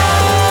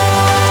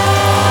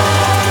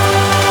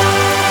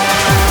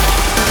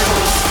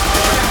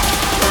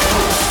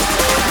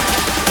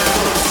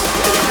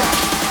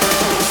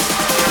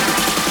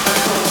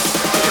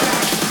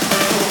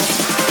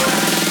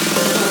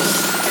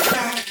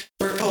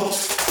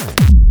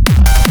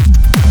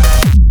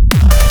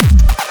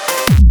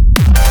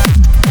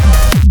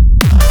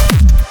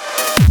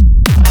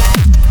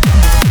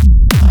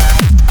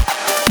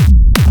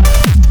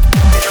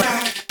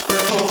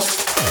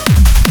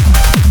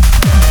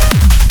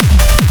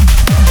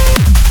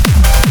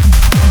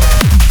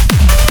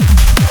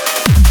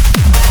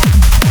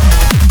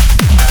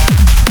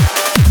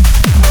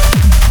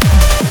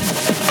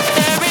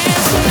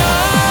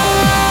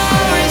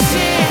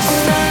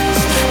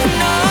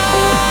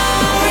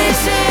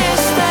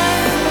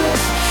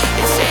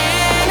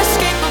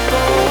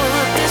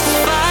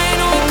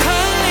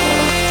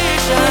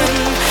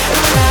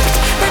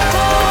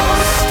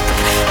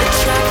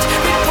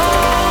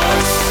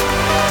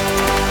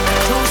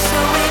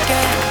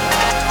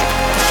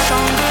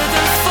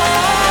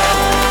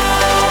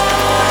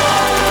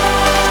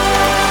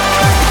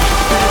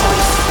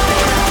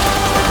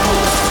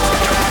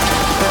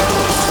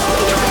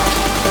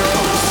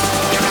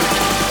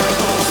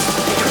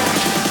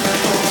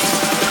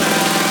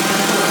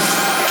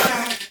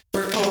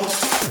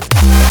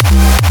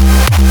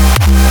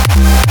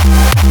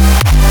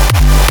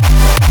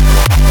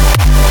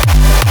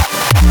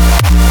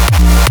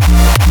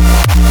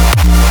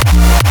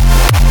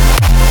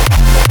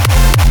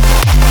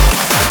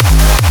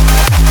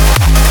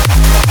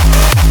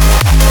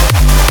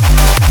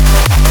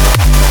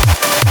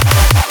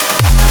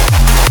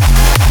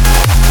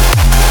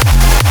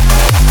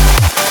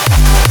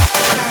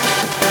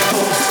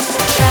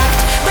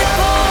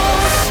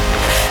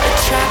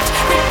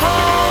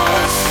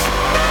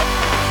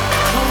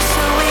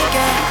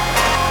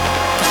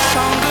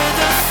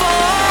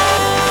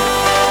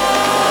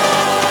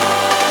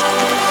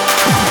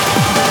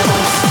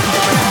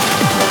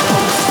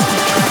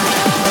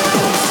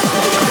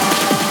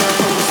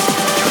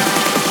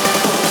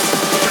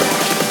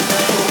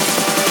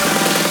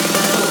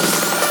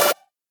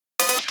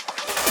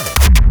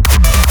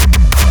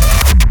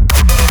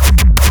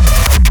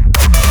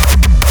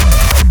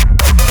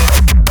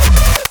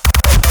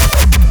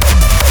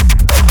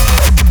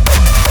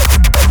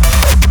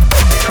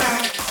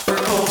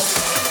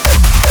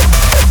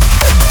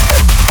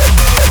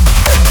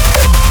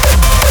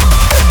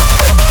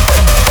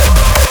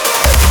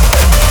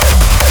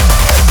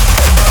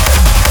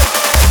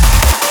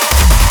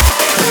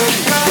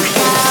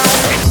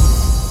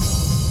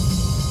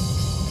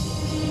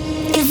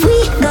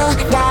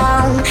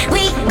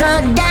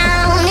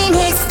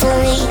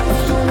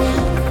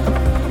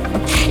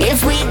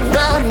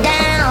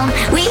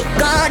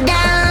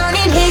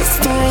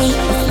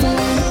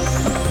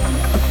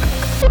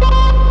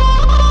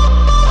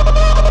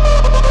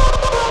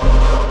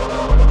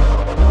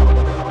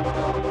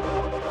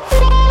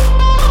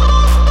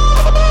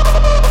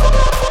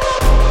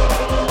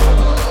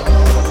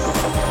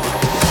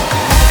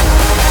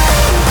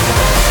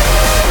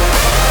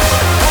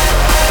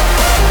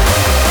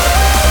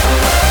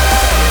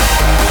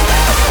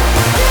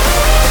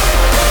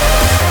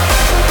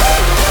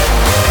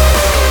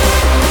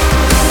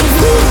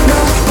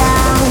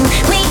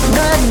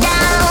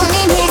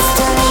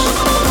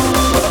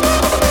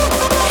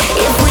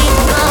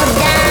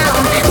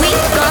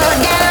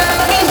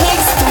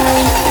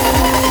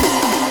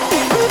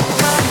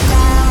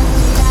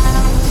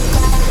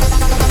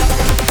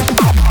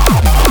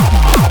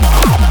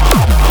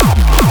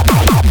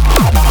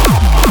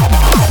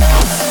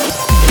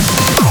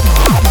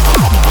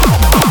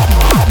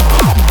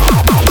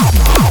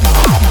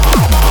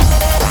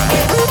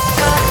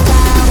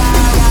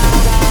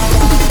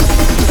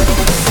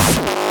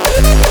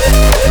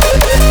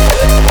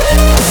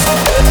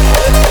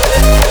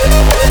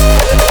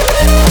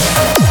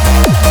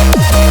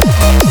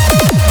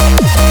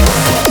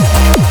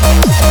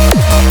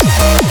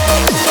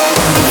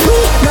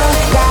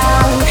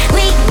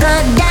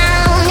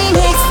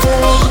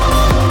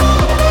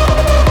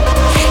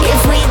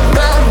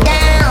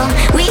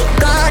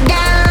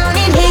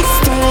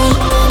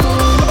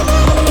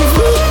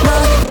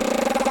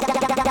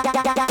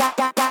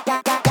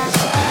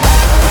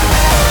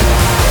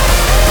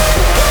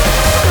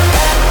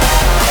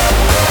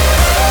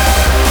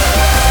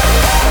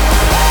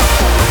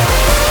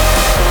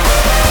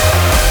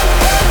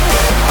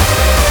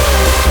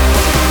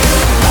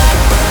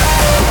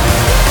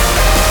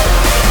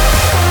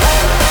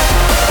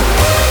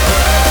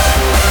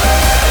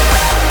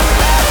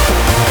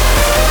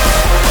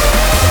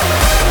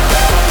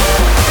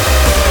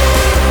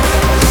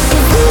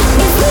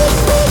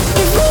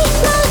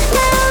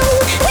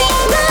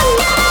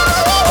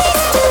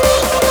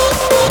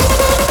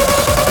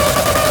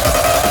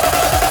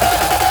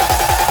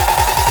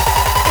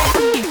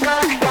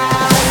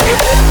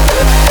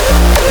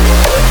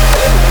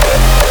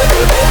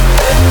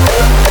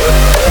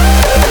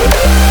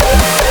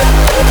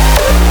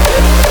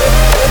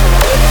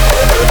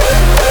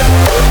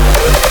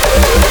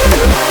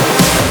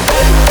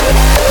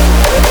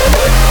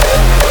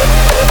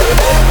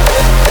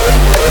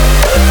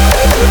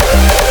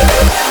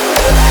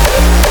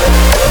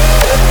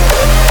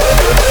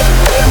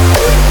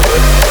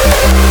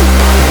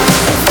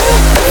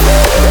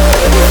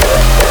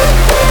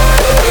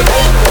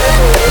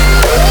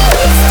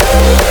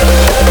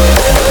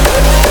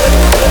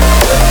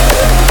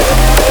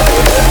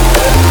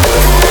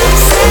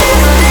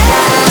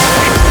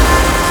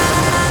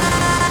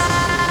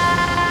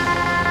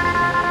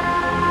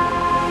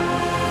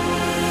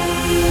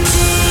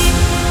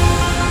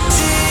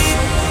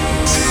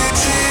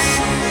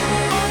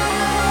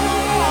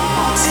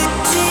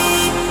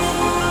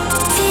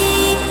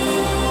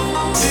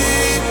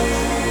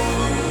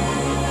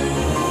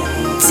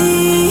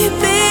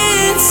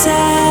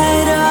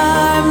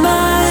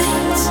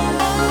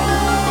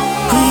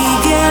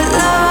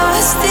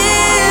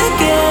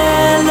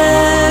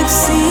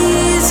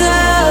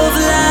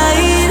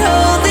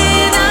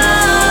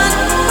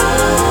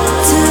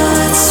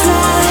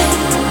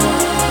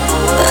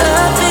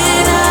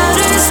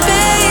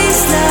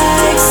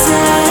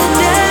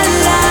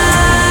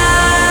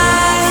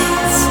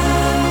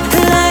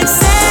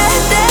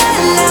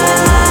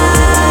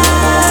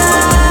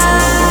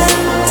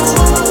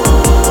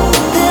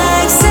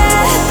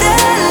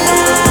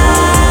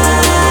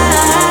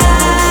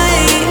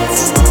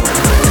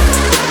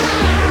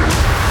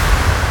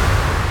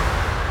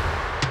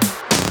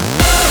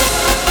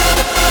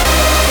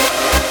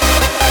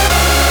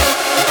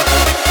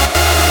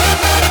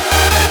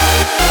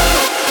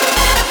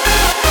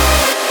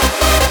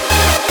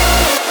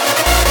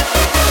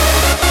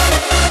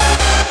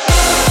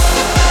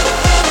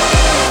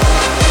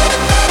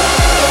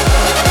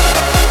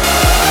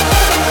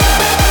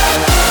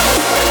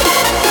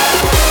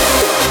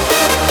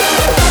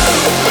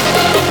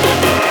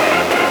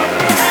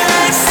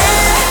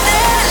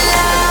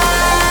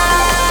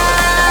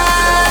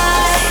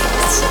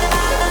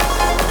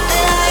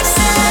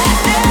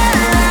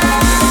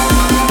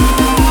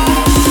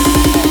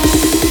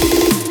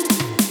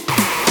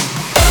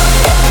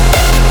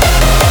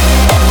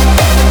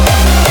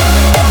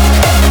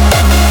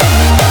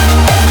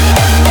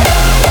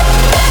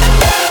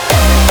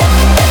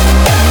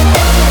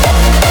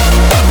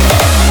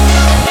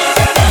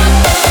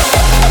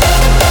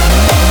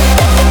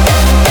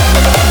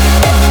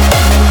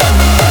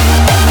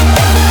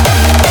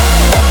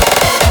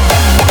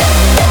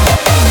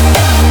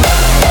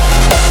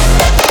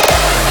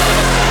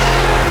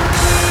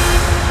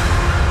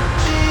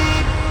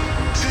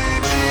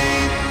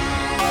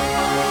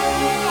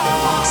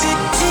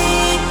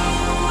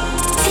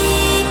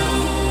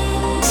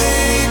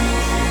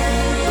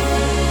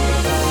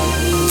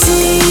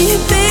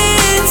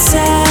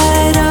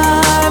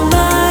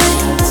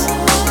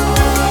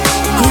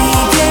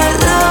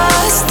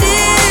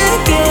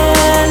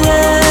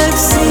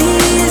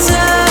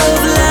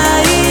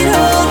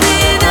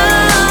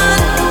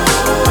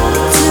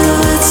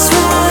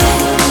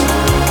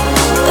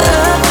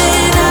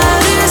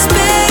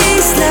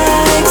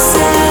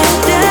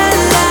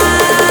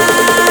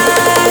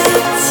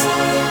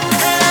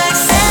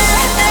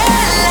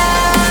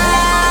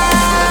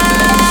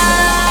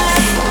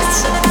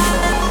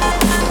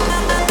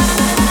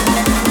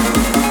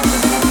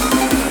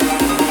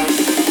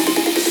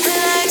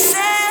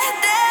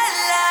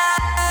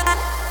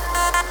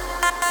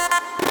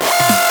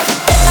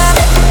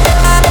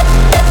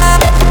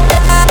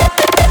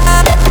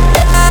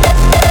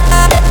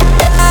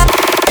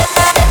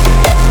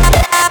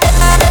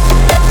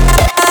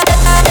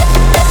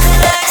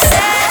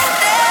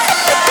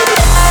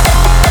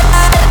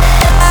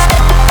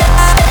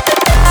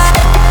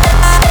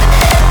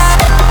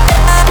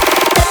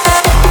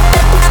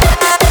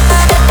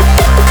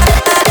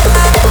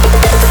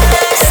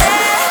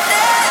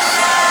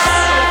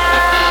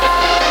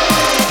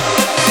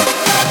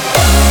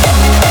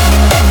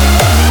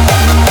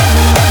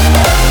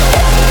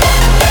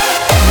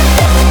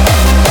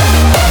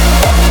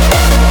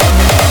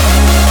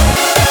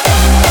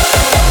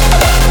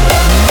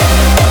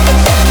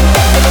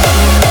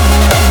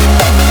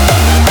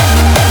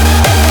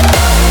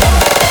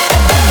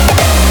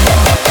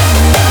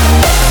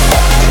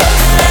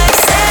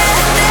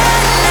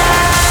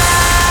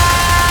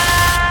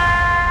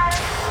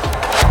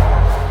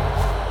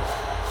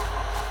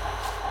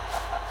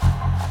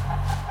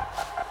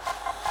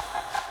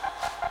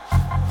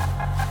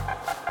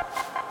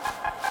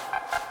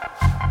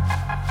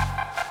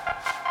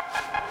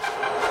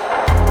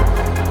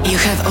 You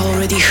have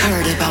already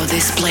heard about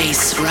this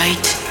place,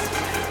 right?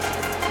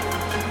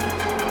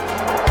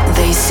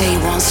 They say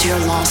once you're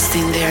lost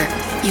in there,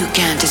 you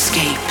can't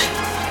escape.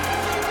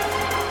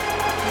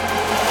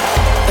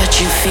 But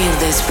you feel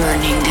this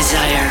burning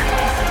desire.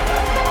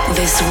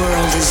 This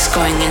world is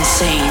going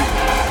insane.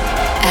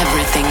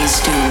 Everything is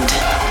doomed.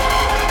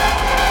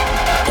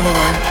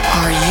 Or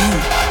are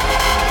you?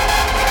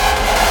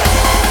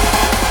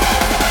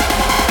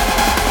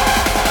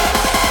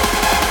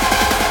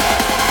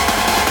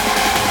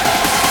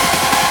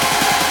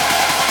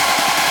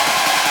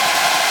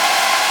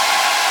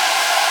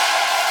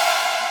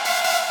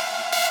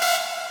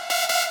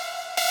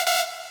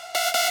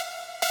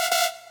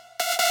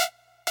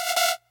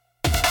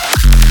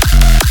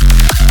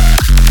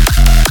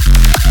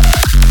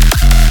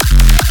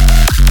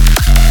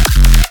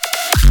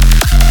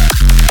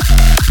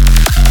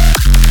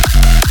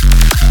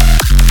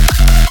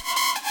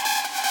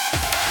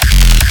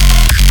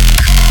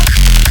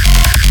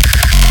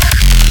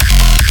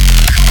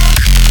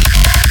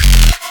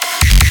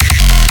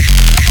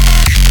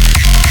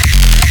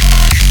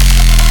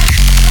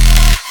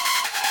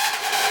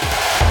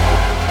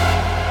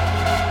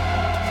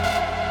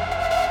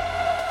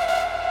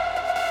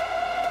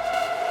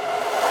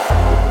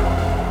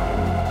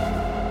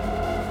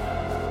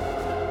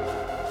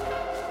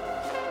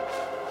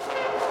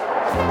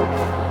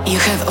 You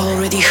have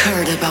already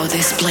heard about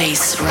this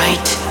place,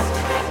 right?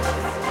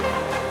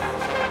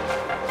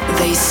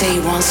 They say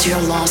once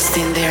you're lost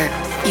in there,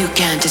 you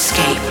can't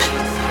escape.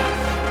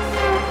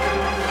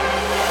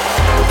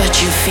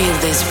 But you feel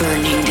this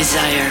burning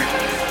desire.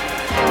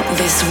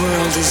 This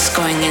world is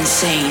going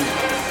insane.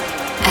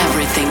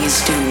 Everything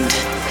is doomed.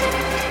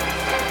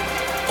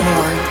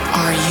 Or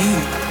are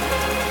you?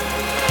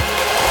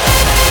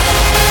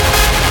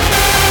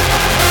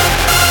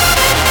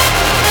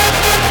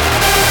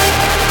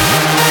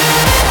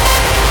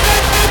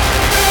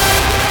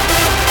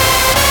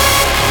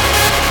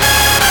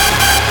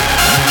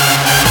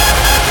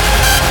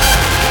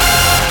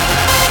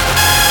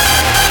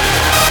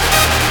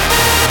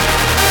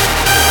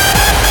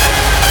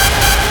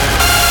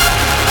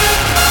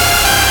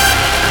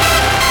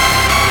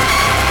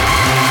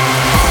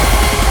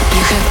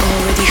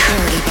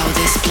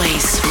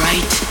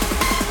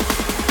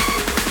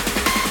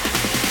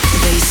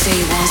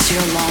 Once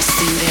you're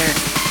lost in there,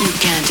 you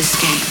can't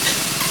escape.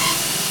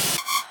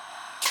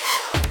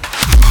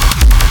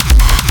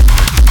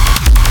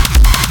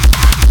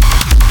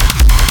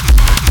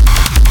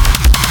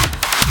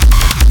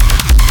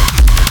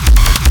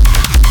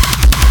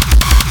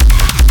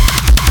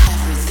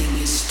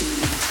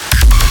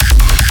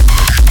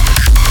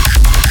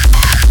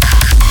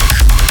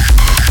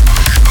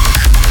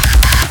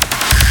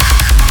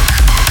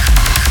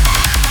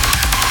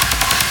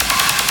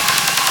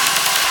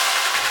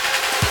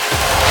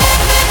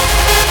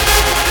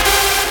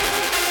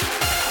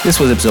 This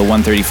was episode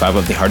 135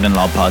 of the Hard and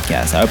Loud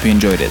podcast. I hope you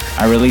enjoyed it.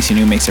 I release a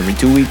new mix every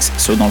 2 weeks,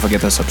 so don't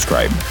forget to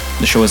subscribe.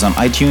 The show is on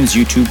iTunes,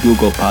 YouTube,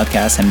 Google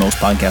Podcasts, and most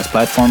podcast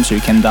platforms, so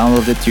you can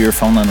download it to your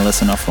phone and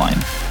listen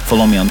offline.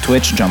 Follow me on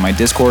Twitch, join my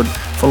Discord,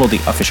 follow the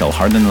official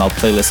Hard and Loud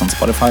playlist on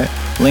Spotify.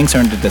 Links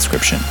are in the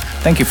description.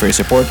 Thank you for your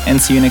support, and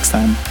see you next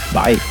time.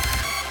 Bye!